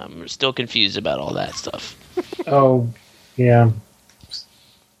 I'm still confused about all that stuff. Oh, yeah.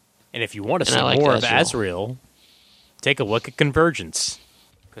 And if you want to see more of Azrael, take a look at Convergence.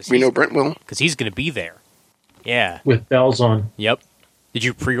 We know Brent will. Because he's going to be there. Yeah. With bells on. Yep. Did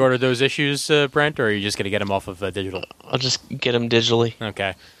you pre-order those issues, Brent, or are you just going to get them off of digital? I'll just get them digitally.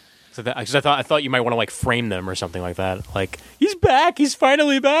 Okay. Because I thought you might want to like frame them or something like that. Like, he's back. He's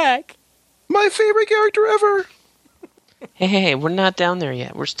finally back. My favorite character ever. Hey, we're not down there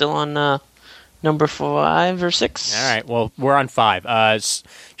yet. We're still on number 5 or 6. All right. Well, we're on 5.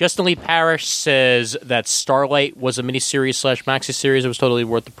 Justin Lee Parrish says that Starlight was a miniseries / maxi series that was totally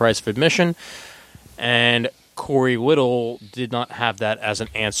worth the price of admission. And Corey Little did not have that as an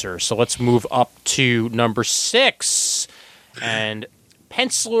answer. So let's move up to number 6. And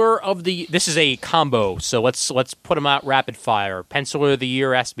Penciler of the... This is a combo, so let's put them out rapid fire. Penciler of the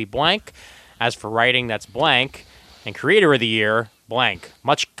Year has to be blank. As for writing, that's blank. And Creator of the Year, blank.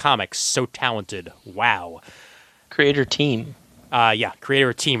 Much comics, so talented. Wow. Creator team.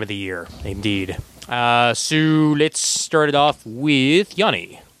 Creator team of the year, indeed. So let's start it off with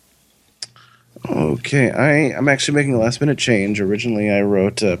Yanni. Okay, I'm actually making a last-minute change. Originally, I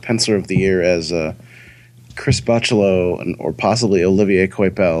wrote Penciler of the Year as Chris Bocciolo or possibly Olivier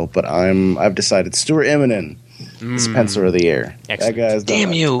Coipel, but I've decided Stuart Immonen is Penciler of the Year. Excellent. That guy's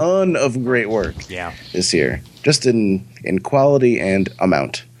done a ton of great work this year, just in quality and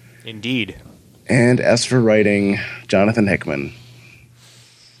amount. Indeed. And as for writing, Jonathan Hickman.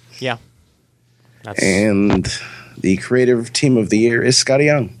 Yeah. And the creative team of the year is Scotty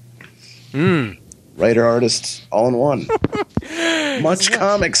Young. Writer, artist, all in one. Much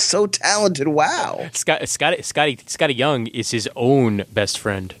comics, so talented. Wow. Scotty Young is his own best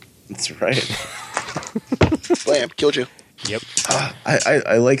friend. That's right. Blam, killed you. Yep.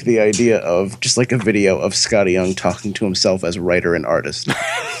 I like the idea of just like a video of Scotty Young talking to himself as writer and artist.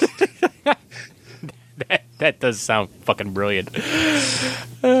 That does sound fucking brilliant.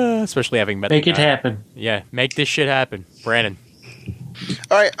 Especially having met Make it happen. Yeah, make this shit happen. Brandon.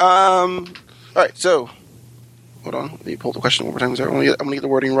 All right. So, hold on. Let me pull the question one more time. I'm going to get the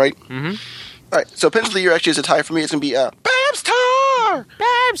wording right. Mm-hmm. All right. So, Pencil of the Year actually is a tie for me. It's going to be Babs Tarr!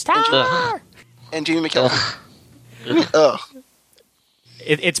 Babs Tarr! And Jamie McKellen. Ugh.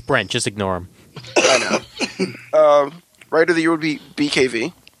 It's Brent. Just ignore him. I know. Writer of the Year would be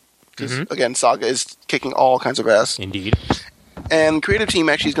BKV. Because, again, Saga is kicking all kinds of ass. Indeed. And creative team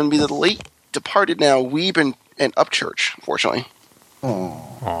actually is going to be the late departed now Weeb and Upchurch, unfortunately.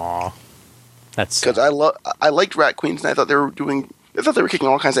 Aww. That's because I liked Rat Queens and I thought they were kicking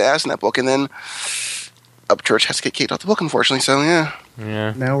all kinds of ass in that book, and then Upchurch has to get kicked off the book, unfortunately. So yeah.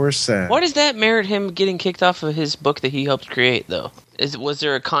 Now we're sad. Why does that merit him getting kicked off of his book that he helped create, though? Was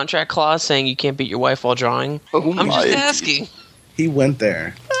there a contract clause saying you can't beat your wife while drawing? I'm just asking. He went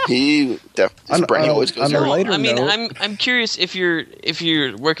there. He definitely always goes there. I'm curious if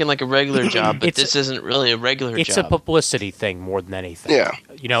you're working like a regular job, but this isn't really a regular job. It's a publicity thing more than anything. Yeah.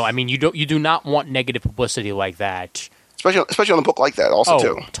 You do not want negative publicity like that. Especially on a book like that also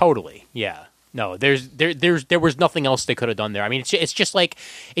too. Totally. Yeah. No, there was nothing else they could have done there. I mean, it's just like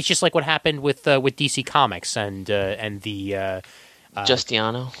what happened with DC Comics and the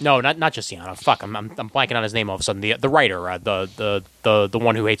Justiano? No, not Justiano. Fuck, I'm blanking on his name all of a sudden. The writer, the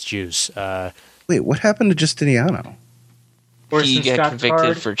one who hates Jews. Wait, what happened to Justiniano? He got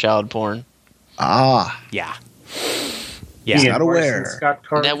convicted for child porn. Ah, yeah. He's not aware.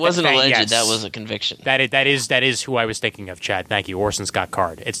 That wasn't alleged. Yes. That was a conviction. That is who I was thinking of, Chad. Thank you, Orson Scott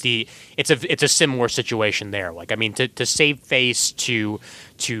Card. It's a similar situation there. Like, I mean, to save face, to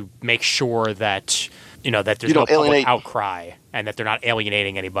make sure that that there's no public outcry and that they're not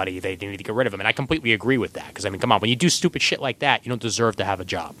alienating anybody. They need to get rid of them, and I completely agree with that. Because I mean, come on, when you do stupid shit like that, you don't deserve to have a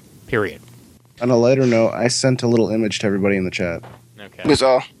job. Period. On a lighter note, I sent a little image to everybody in the chat. Okay. That's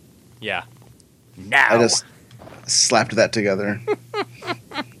all. Yeah. Now. I just slapped that together.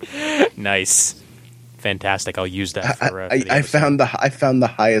 Nice. Fantastic. I'll use that for I found the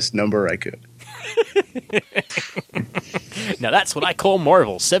highest number I could. Now that's what I call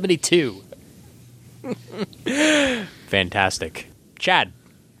Marvel 72. Fantastic. Chad.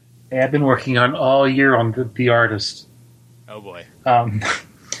 Hey, I've been working on all year on the artist. Oh boy. I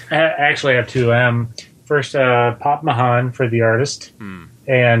actually have two. First, Pop Mahan for the artist,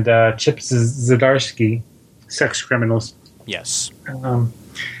 and Chip Zdarsky, Sex Criminals. Yes.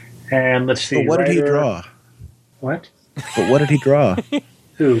 And let's see. But what did he draw? What? But what did he draw?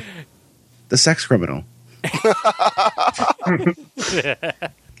 Who? The sex criminal.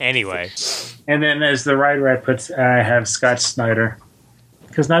 Anyway. And then as the writer, I have Scott Snyder.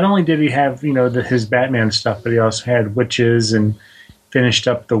 Because not only did he have, his Batman stuff, but he also had Witches and finished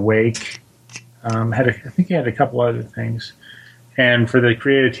up The Wake. I think he had a couple other things. And for the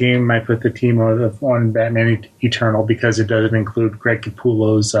creative team, I put the team on Batman Eternal because it doesn't include Greg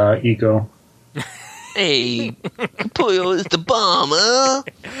Capullo's Ego. Hey, Capullo is the bomb, huh?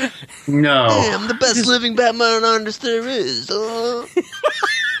 No. Hey, I'm the best living Batman artist there is, huh?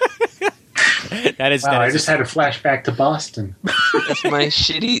 I just had a flashback to Boston. That's my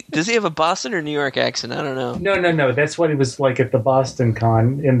shitty... Does he have a Boston or New York accent? I don't know. No. That's what he was like at the Boston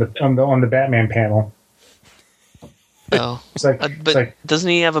Con on the Batman panel. Oh. Doesn't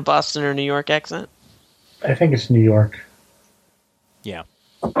he have a Boston or New York accent? I think it's New York. Yeah.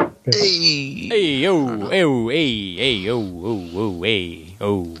 Hey, yo, hey, hey, yo,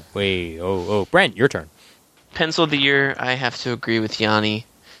 hey. Brent, your turn. Pencil of the year, I have to agree with Yanni.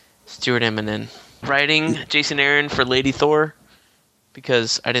 Stuart Eminem. Writing, Jason Aaron for Lady Thor,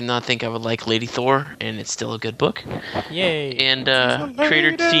 because I did not think I would like Lady Thor, and it's still a good book. Yay. And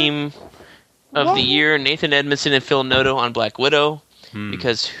creator team of the year, Nathan Edmondson and Phil Noto on Black Widow,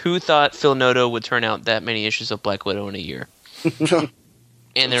 because who thought Phil Noto would turn out that many issues of Black Widow in a year?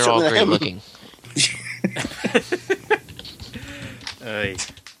 And they're all great looking.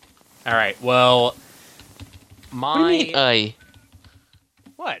 All right, well, What do you mean,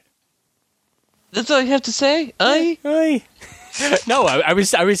 What? That's all you have to say? No, I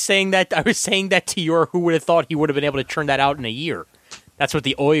was saying that to your who would have thought he would have been able to turn that out in a year. That's what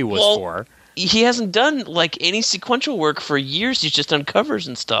the oi was for. He hasn't done like any sequential work for years. He's just done covers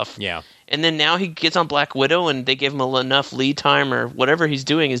and stuff. Yeah. And then now he gets on Black Widow, and they give him enough lead time, or whatever he's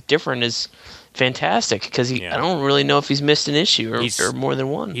doing is different, is fantastic. Because I don't really know if he's missed an issue or more than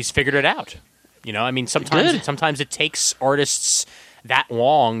one. He's figured it out. You know, I mean, sometimes it takes artists that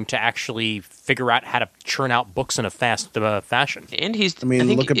long to actually figure out how to churn out books in a fast fashion. And he's. I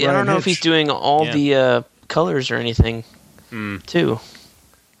mean, look at Brian I don't know if Hitch. he's doing all the colors or anything, too.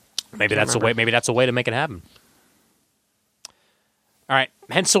 Maybe that's a way. Maybe that's a way to make it happen. All right,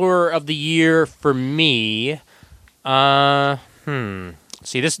 penciler of the year for me.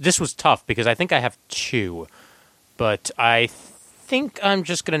 See, this was tough because I think I have two, but I think I'm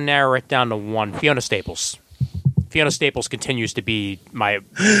just going to narrow it down to one. Fiona Staples. Fiona Staples continues to be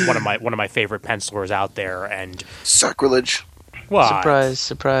one of my favorite pencilers out there, and Sacrilege. what?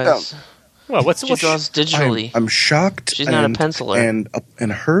 Surprise! Well, what's She draws digitally. I'm shocked. She's not a penciler.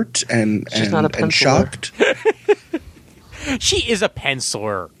 and hurt and She's not a penciler. and shocked. She is a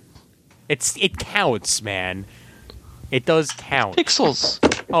penciler. It counts, man. It does count. Pixels.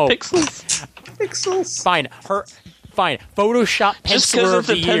 Oh, Pixels. fine. Fine. Photoshop Just penciler because of it's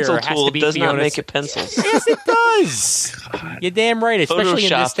the a year pencil has tool to be does not Fiona. make it pencils. Yes, it does. You're damn right, especially in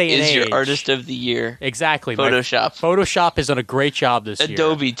this Photoshop day and is age. your artist of the year. Exactly. Photoshop. Photoshop has done a great job this year.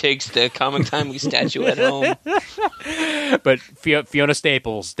 Adobe takes the Comic Timing statue at home. But Fiona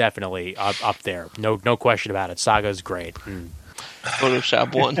Staples definitely up there. No question about it. Saga's great.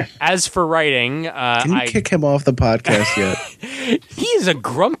 Photoshop one. As for writing, Can you kick him off the podcast yet? he is a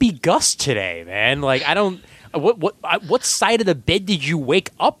grumpy Gus today, man. Like I don't. What side of the bed did you wake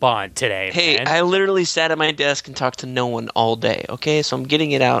up on today, Hey, man? I literally sat at my desk and talked to no one all day, okay? So I'm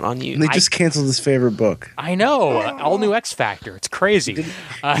getting it out on you. And they just canceled his favorite book. I know. All new X Factor. It's crazy.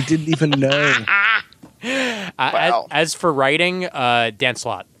 He didn't even know. Wow. As for writing, Dan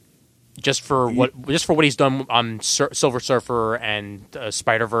Slott. Just for what he's done on Silver Surfer and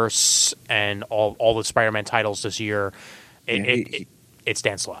Spider-Verse and all the Spider-Man titles this year, it's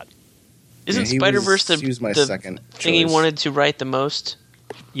Dan Slott. Isn't he Spider-Verse he was my the second thing he choice. wanted to write the most?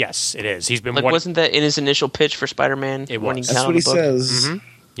 Yes, it is. He's been Like, wasn't that in his initial pitch for Spider-Man? It when he was. got That's on what he the book? says. Mm-hmm.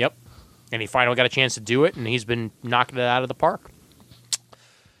 Yep. And he finally got a chance to do it, and he's been knocking it out of the park.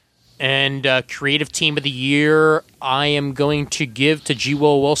 And creative team of the year, I am going to give to G.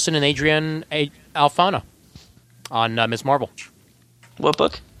 Will Wilson and Adrienne Alfano on Ms. Marvel. What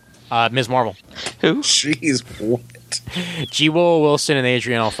book? Ms. Marvel. Who? Jeez, what? G. Will Wilson and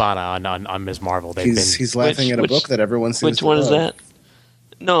Adrienne Alfano on Ms. Marvel. He's laughing at a book that everyone seems Which to one is love. that?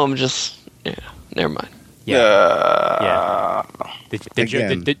 No, I'm just... Yeah, never mind. Yeah. The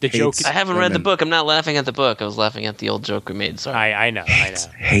joke. hates I haven't read the women. book. I'm not laughing at the book. I was laughing at the old joke we made. Sorry. I know.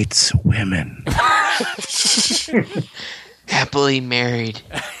 Hates women. Happily married.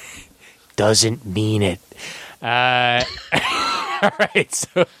 Doesn't mean it. All right,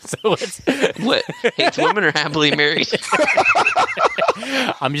 so let's. What? Hates women or happily married?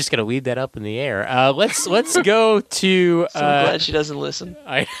 I'm just gonna leave that up in the air. Let's go to. So I'm glad she doesn't listen.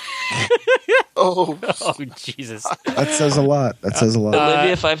 Oh, Oh Jesus! That says a lot. That says a lot.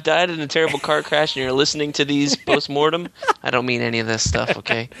 Olivia, if I've died in a terrible car crash and you're listening to these post-mortem, I don't mean any of this stuff,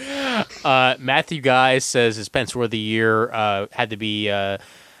 okay? Matthew Guy says his pencil of the year had to be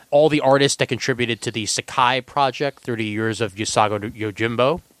all the artists that contributed to the Sakai project, 30 years of Usagi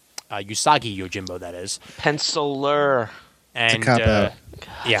Yojimbo, that is. Penciler. And cop-out.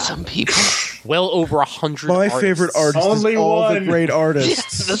 yeah, Some people. well over 100. My artists. favorite artist Only is all the one. great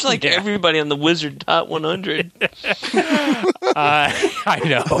artists. That's like everybody on the Wizard Top 100. I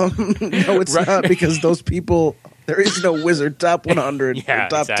know. No, it's not, because those people. There is no Wizard Top 100 Yeah, or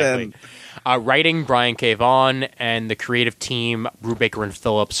Top exactly. 10. Writing, Brian K. Vaughan, and the creative team, Brubaker and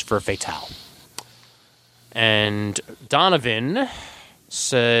Phillips for Fatale. And Donovan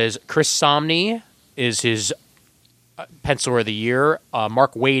says Chris Somney is his Penciler of the Year.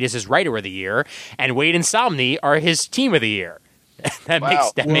 Mark Waid is his Writer of the Year. And Waid and Somni are his Team of the Year. That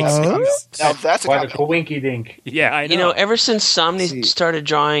makes sense. Now that's Quite a coinky dink. Yeah, I know. Ever since Somni started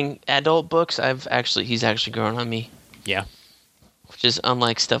drawing adult books, he's actually grown on me. Yeah. Which is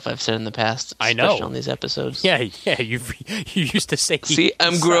unlike stuff I've said in the past. I know. Especially on these episodes. Yeah, you used to say... See,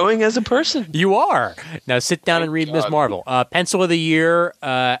 I'm growing as a person. You are. Now sit down and read Ms. Marvel. Pencil of the Year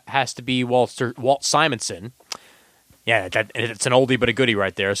has to be Walt Simonson. Yeah, it's an oldie but a goodie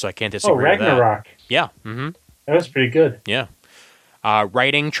right there, so I can't disagree with that. Ragnarok. Yeah. Mm-hmm. That was pretty good. Yeah.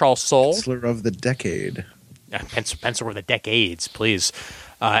 Writing, Charles Soule. Penciler of the Decade. Penciler of the Decades, please.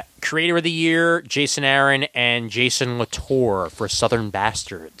 Creator of the Year, Jason Aaron and Jason Latour for Southern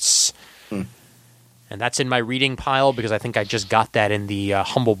Bastards. And that's in my reading pile because I think I just got that in the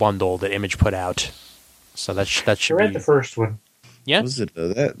Humble Bundle that Image put out. So that should I read the first one. Yeah. What was it?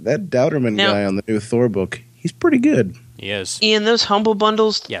 That Douterman guy on the new Thor book, he's pretty good. He is. Ian, those Humble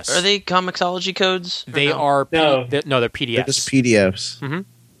Bundles, yes. Are they Comixology codes? They are. No. They're PDFs. They're just PDFs. Mm-hmm.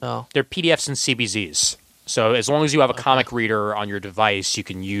 Oh. They're PDFs and CBZs. So as long as you have a comic reader on your device, you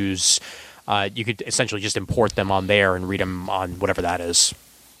can use. You could essentially just import them on there and read them on whatever that is.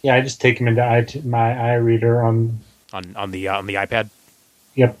 Yeah, I just take them into my iReader on the iPad.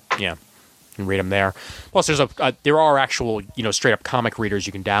 Yep. Yeah, and read them there. Plus, there are actual straight up comic readers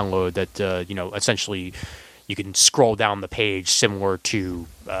you can download that essentially you can scroll down the page similar to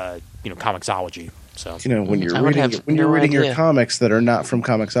Comixology. So when you're reading your comics that are not from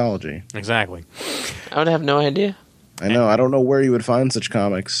Comixology. Exactly. I would have no idea. I know. I don't know where you would find such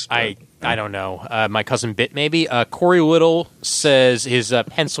comics. I don't know. My cousin Bit, maybe. Corey Little says his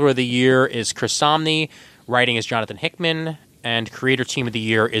Penciler of the Year is Chris Samnee, writing is Jonathan Hickman, and Creator Team of the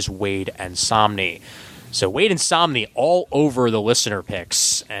Year is Waid and Samnee. So Waid and Samnee all over the listener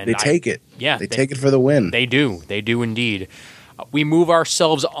picks. And they take it. Yeah. They take it for the win. They do. They do indeed. We move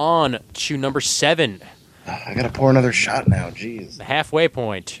ourselves on to number 7. I got to pour another shot now. Jeez. The halfway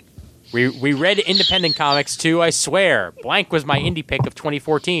point. We read independent comics too, I swear. Blank was my indie pick of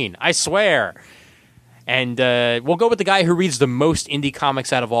 2014. I swear. And we'll go with the guy who reads the most indie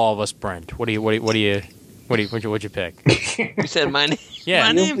comics out of all of us, Brent. What'd you pick? You said my name. Yeah,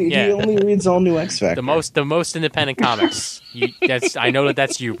 my name. He only reads all new X Factor. The most independent comics. I know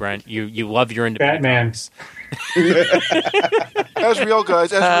that's you, Brent. You love your independent Batman. comics. That's real,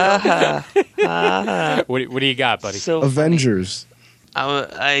 guys. That's real. What do you got, buddy? So Avengers.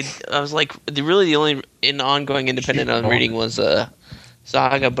 I was like, really the only ongoing independent I'm reading was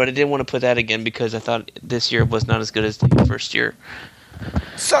Saga, but I didn't want to put that again because I thought this year was not as good as the first year.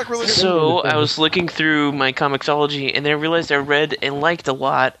 So I was looking through my Comixology, and then I realized I read and liked a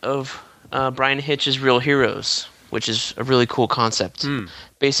lot of Brian Hitch's Real Heroes, which is a really cool concept.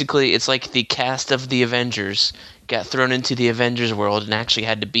 Basically, it's like the cast of the Avengers got thrown into the Avengers world and actually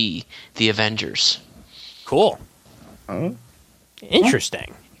had to be the Avengers. Cool. Huh?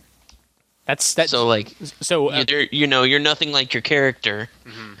 Interesting. That's you're nothing like your character,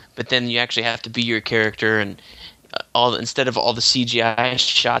 but then you actually have to be your character, and instead of all the CGI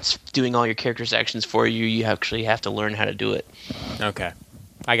shots doing all your character's actions for you, you actually have to learn how to do it. Okay,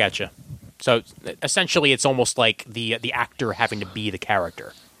 I gotcha. So essentially, it's almost like the actor having to be the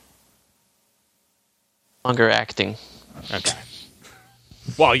character. Longer acting. Okay.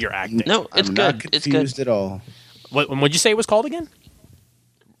 While you're acting. No, it's I'm good. not confused at all. What'd you say it was called again?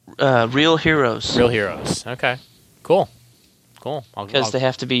 Real Heroes. Real Heroes. Okay. Cool. Because they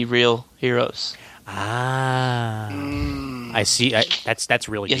have to be real heroes. Ah. I see. That's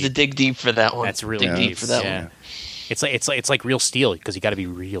really You have to dig deep for that one. That's really deep for that one. It's like real steel because you got to be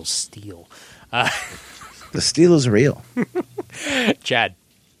real steel. The steel is real. Chad.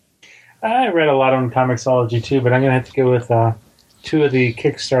 I read a lot on Comixology too, but I'm going to have to go with two of the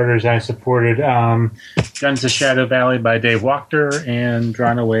Kickstarters I supported. Guns of Shadow Valley by Dave Wachter and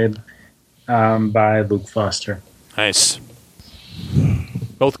Drawn Away by Luke Foster. Nice.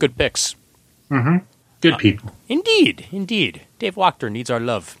 Both good picks. Mm-hmm. Good people. Indeed. Dave Wachter needs our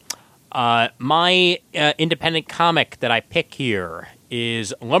love. My independent comic that I pick here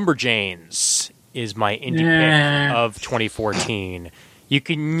is Lumberjanes. Is my indie pick of 2014. You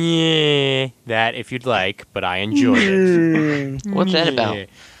can that if you'd like, but I enjoyed it. What's that about?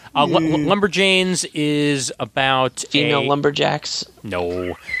 Lumberjanes is about female lumberjacks.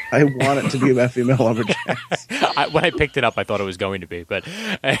 No, I want it to be about female lumberjacks. When I picked it up, I thought it was going to be, but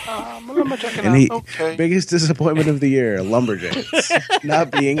biggest disappointment of the year: Lumberjacks not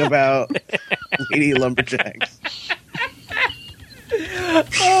being about lady lumberjacks.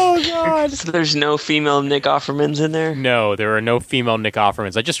 Oh God! So there's no female Nick Offermans in there? No, there are no female Nick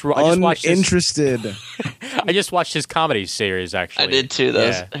Offermans. I just watched this. Uninterested. I just watched his comedy series, actually. I did too.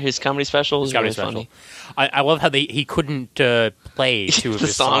 His comedy special was really funny. I love how he couldn't play two of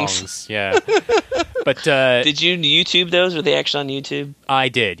his songs. Yeah. But did you YouTube those? Are they actually on YouTube? I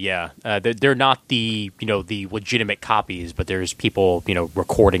did, yeah. They're not the legitimate copies, but there's people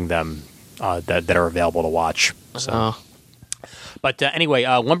recording them that are available to watch. So. But anyway,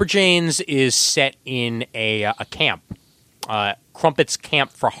 Lumberjanes is set in a camp, Crumpet's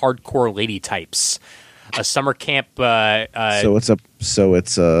Camp for Hardcore Lady Types, a summer camp. So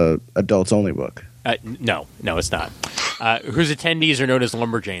it's a adults only book. No, it's not. Whose attendees are known as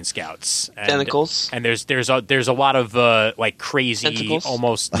Lumberjane Scouts. Tentacles. And there's a lot of like crazy, tentacles?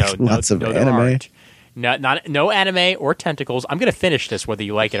 Almost lots of anime. No anime or tentacles. I'm going to finish this whether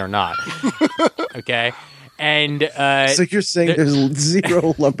you like it or not. Okay. And so you're saying there's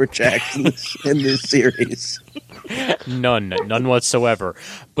zero lumberjacks in this series? None whatsoever.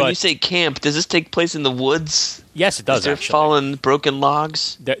 But when you say camp, does this take place in the woods? Yes, it does. Is there actually. fallen broken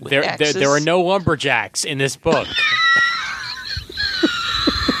logs? There are no lumberjacks in this book.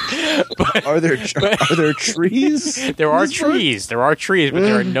 Are there trees? There are trees. There are trees, but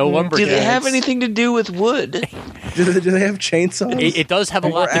there are no lumberjacks. Do they have anything to do with wood? Do they have chainsaws? It does have a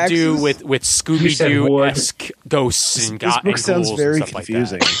lot to do with Scooby-Doo-esque ghosts and ghouls. This book sounds very and stuff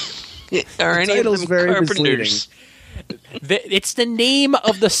confusing. Like that. Are any of them very carpenters? It's the name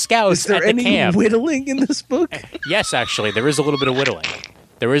of the scouts Is there at the any camp. whittling in this book? Yes, actually, there is a little bit of whittling.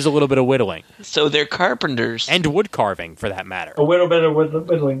 So they're carpenters. And wood carving, for that matter. A little bit of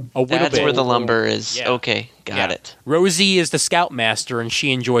whittling. That's where the lumber is. Yeah. Okay, got it. Rosie is the scoutmaster, and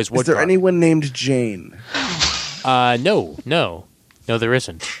she enjoys wood Is there carving. anyone named Jane? No, there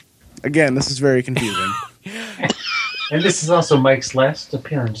isn't. Again, this is very confusing. And this is also Mike's last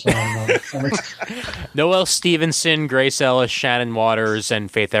appearance on Noelle Stevenson, Grace Ellis, Shannon Waters, and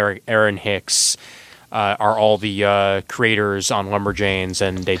Faith Erin Hicks are all the creators on Lumberjanes,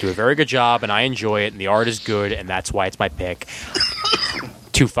 and they do a very good job, and I enjoy it, and the art is good, and that's why it's my pick.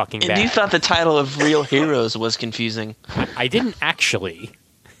 Too fucking bad. And you thought the title of Real Heroes was confusing. I didn't actually.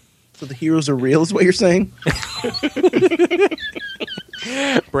 So the heroes are real is what you're saying?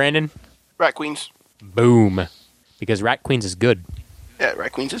 Brandon? Rat Queens. Boom. Because Rat Queens is good. Yeah,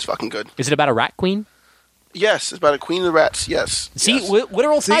 Rat Queens is fucking good. Is it about a rat queen? Yes, it's about a queen of the rats. Yes. See, yes.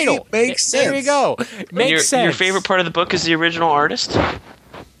 literal title. Makes sense. There you go. Makes sense. Your favorite part of the book is the original artist?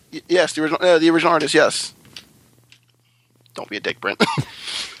 Yes, the original artist. Yes. Don't be a dick, Brent.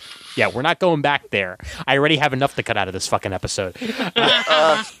 Yeah, we're not going back there. I already have enough to cut out of this fucking episode.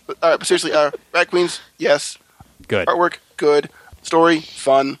 But seriously, Rat Queens. Yes. Good. Artwork. Good. Story.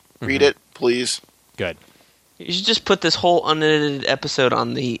 Fun. Read it, please. Good. You should just put this whole unedited episode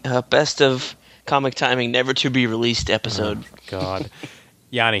on the best of Comic Timing never to be released episode. Oh, God.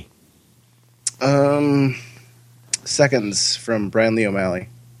 Yanni. Seconds from Brian Lee O'Malley.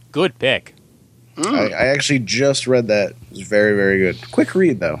 Good pick. I actually just read that. It was very, very good. Quick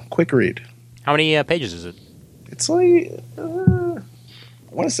read, though. Quick read. How many pages is it? It's like... I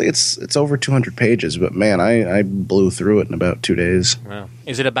want to say it's over 200 pages, but man, I blew through it in about 2 days. Wow.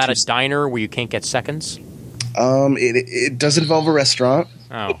 Is it about a diner where you can't get seconds? It does involve a restaurant.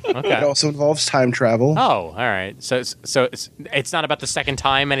 Oh, okay. It also involves time travel. Oh, all right. So it's not about the second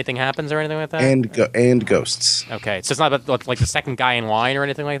time anything happens or anything like that? And ghosts. Okay, so it's not about like the second guy in line or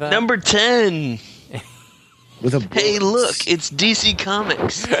anything like that? Number 10. With a Hey, look, it's DC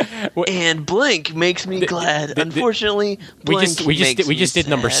Comics, and Blink makes me glad. Unfortunately, Blink we just did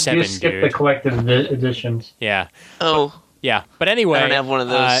number sad. 7, You skipped dude. the collected editions. Yeah. Oh, Yeah, but anyway, I don't have one of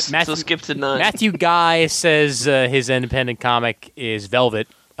those. Matthew, So skip to 9. Matthew Guy says his independent comic is Velvet.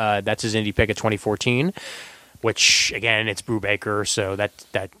 That's his indie pick of 2014, which again, it's Brubaker, so that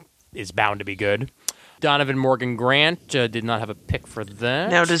is bound to be good. Donovan Morgan Grant did not have a pick for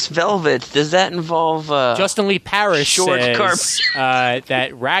that. Now, does that involve Justin Lee Parrish short says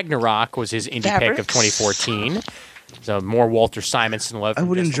that Ragnarok was his indie pick of 2014. So more Walter Simonson love. I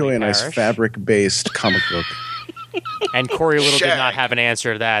would enjoy a nice fabric-based comic book. And Corey Little did Shag. not have an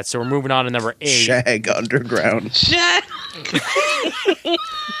answer to that, so we're moving on to number 8. Shag Underground. Shag?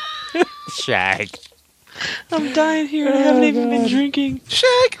 Shag. I'm dying here. I haven't even been drinking.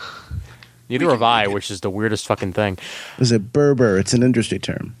 Shag. Neither have I, which is the weirdest fucking thing. Is it Berber? It's an industry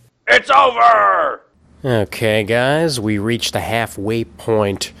term. It's over! Okay, guys, we reached the halfway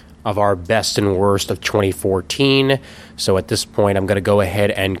point of our best and worst of 2014. So at this point, I'm going to go ahead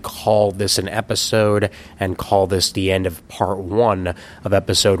and call this an episode and call this the end of part 1 of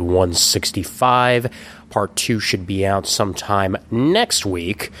episode 165. Part 2 should be out sometime next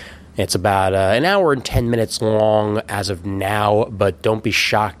week. It's about an hour and 10 minutes long as of now, but don't be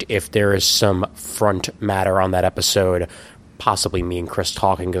shocked if there is some front matter on that episode. Possibly me and Chris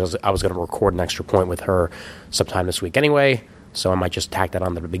talking, because I was going to record an extra point with her sometime this week anyway, so I might just tack that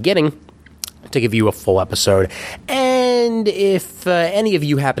on to the beginning to give you a full episode. And if any of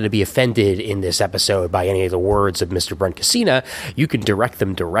you happen to be offended in this episode by any of the words of Mr. Brent Cassina, you can direct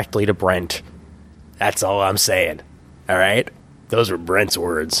them directly to Brent. That's all I'm saying. All right? Those were Brent's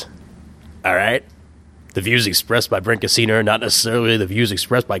words. All right? The views expressed by Brent Cassina are not necessarily the views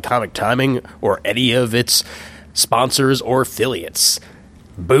expressed by Comic Timing or any of its sponsors or affiliates.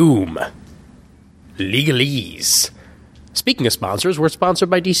 Boom. Legalese. Speaking of sponsors, we're sponsored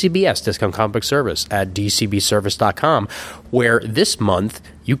by DCBS, Discount Comic Book Service, at dcbservice.com, where this month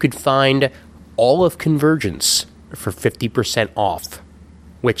you could find all of Convergence for 50% off,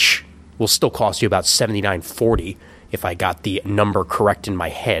 which will still cost you about $79.40 if I got the number correct in my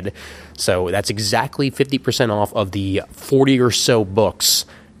head. So that's exactly 50% off of the 40 or so books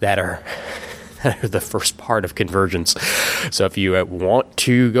that are the first part of Convergence. So if you want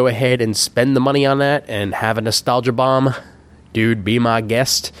to go ahead and spend the money on that and have a nostalgia bomb, dude, be my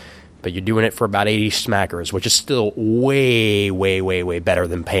guest. But you're doing it for about 80 smackers, which is still way, way, way, way better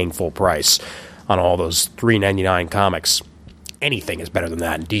than paying full price on all those $3.99 comics. Anything is better than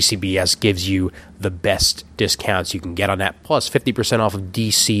that. And DCBS gives you the best discounts you can get on that. Plus 50% off of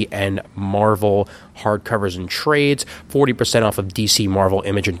DC and Marvel hardcovers and trades, 40% off of DC, Marvel,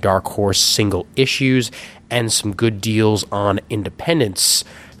 Image, and Dark Horse single issues, and some good deals on independents,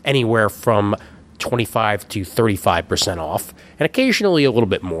 anywhere from 25 to 35% off, and occasionally a little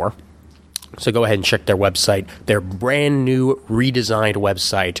bit more. So go ahead and check their website, their brand new redesigned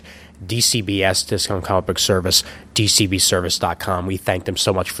website, DCBS, Discount Comic Book Service, dcbservice.com. We thank them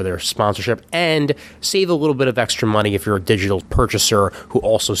so much for their sponsorship, and save a little bit of extra money if you're a digital purchaser who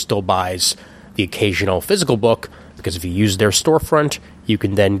also still buys the occasional physical book, because if you use their storefront, you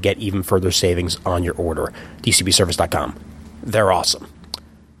can then get even further savings on your order. dcbservice.com. They're awesome.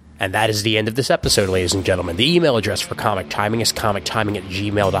 And that is the end of this episode, ladies and gentlemen. The email address for Comic Timing is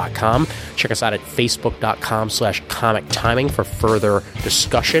comictiming@gmail.com. Check us out at facebook.com/comictiming for further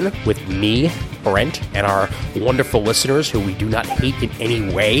discussion with me, Brent, and our wonderful listeners who we do not hate in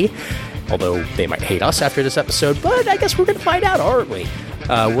any way, although they might hate us after this episode, but I guess we're going to find out, aren't we?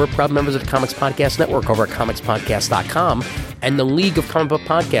 We're proud members of the Comics Podcast Network over at comicspodcast.com and the League of Comic Book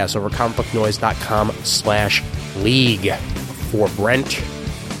Podcasts over at comicbooknoise.com/league. For Brent...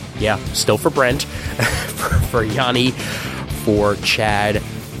 Yeah, still for Brent, for Yanni, for Chad,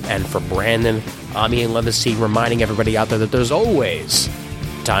 and for Brandon, I'm Ian Levacy, reminding everybody out there that there's always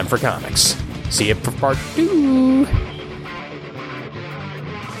time for comics. See you for part 2.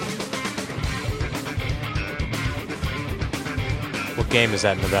 What game is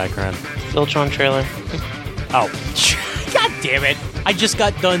that in the background? Ultron trailer. Oh, god damn it. I just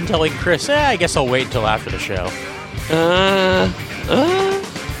got done telling Chris, I guess I'll wait until after the show.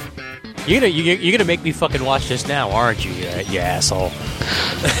 You're gonna make me fucking watch this now, aren't you, you asshole?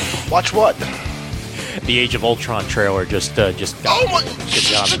 Watch what? The Age of Ultron trailer just got on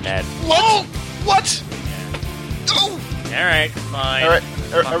the net. What? What? Oh! Alright, fine. Alright,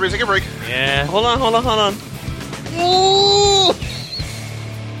 everybody take a break. Yeah. Hold on. Ooh!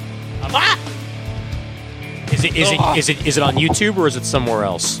 Is it on YouTube or is it somewhere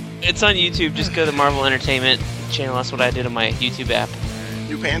else? It's on YouTube. Just go to Marvel Entertainment channel. That's what I did on my YouTube app.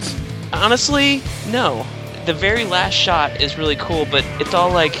 New pants? Honestly, no. The very last shot is really cool, but it's all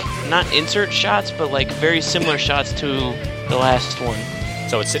like not insert shots, but like very similar shots to the last one.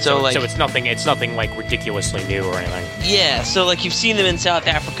 So it's nothing. It's nothing like ridiculously new or anything. Yeah. So like you've seen them in South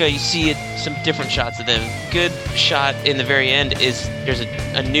Africa, you see some different shots of them. Good shot in the very end is there's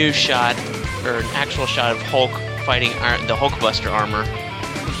a new shot or an actual shot of Hulk fighting the Hulkbuster armor.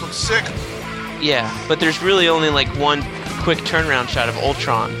 This looks sick. Yeah, but there's really only like one quick turnaround shot of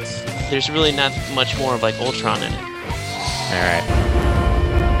Ultron. There's really not much more of like Ultron in it. Alright.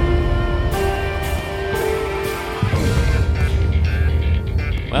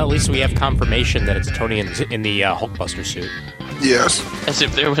 Well, at least we have confirmation that it's Tony in the Hulkbuster suit. Yes. As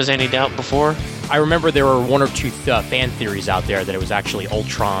if there was any doubt before. I remember there were one or two fan theories out there that it was actually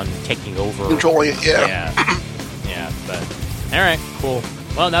Ultron taking over. Controlling it, yeah. Yeah, but... Alright, cool.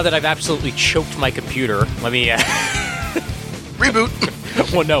 Well, now that I've absolutely choked my computer, let me... Reboot!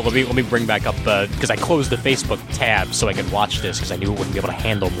 Well, no, let me bring back up, because I closed the Facebook tab so I could watch this, because I knew it wouldn't be able to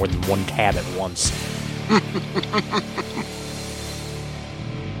handle more than one tab at once.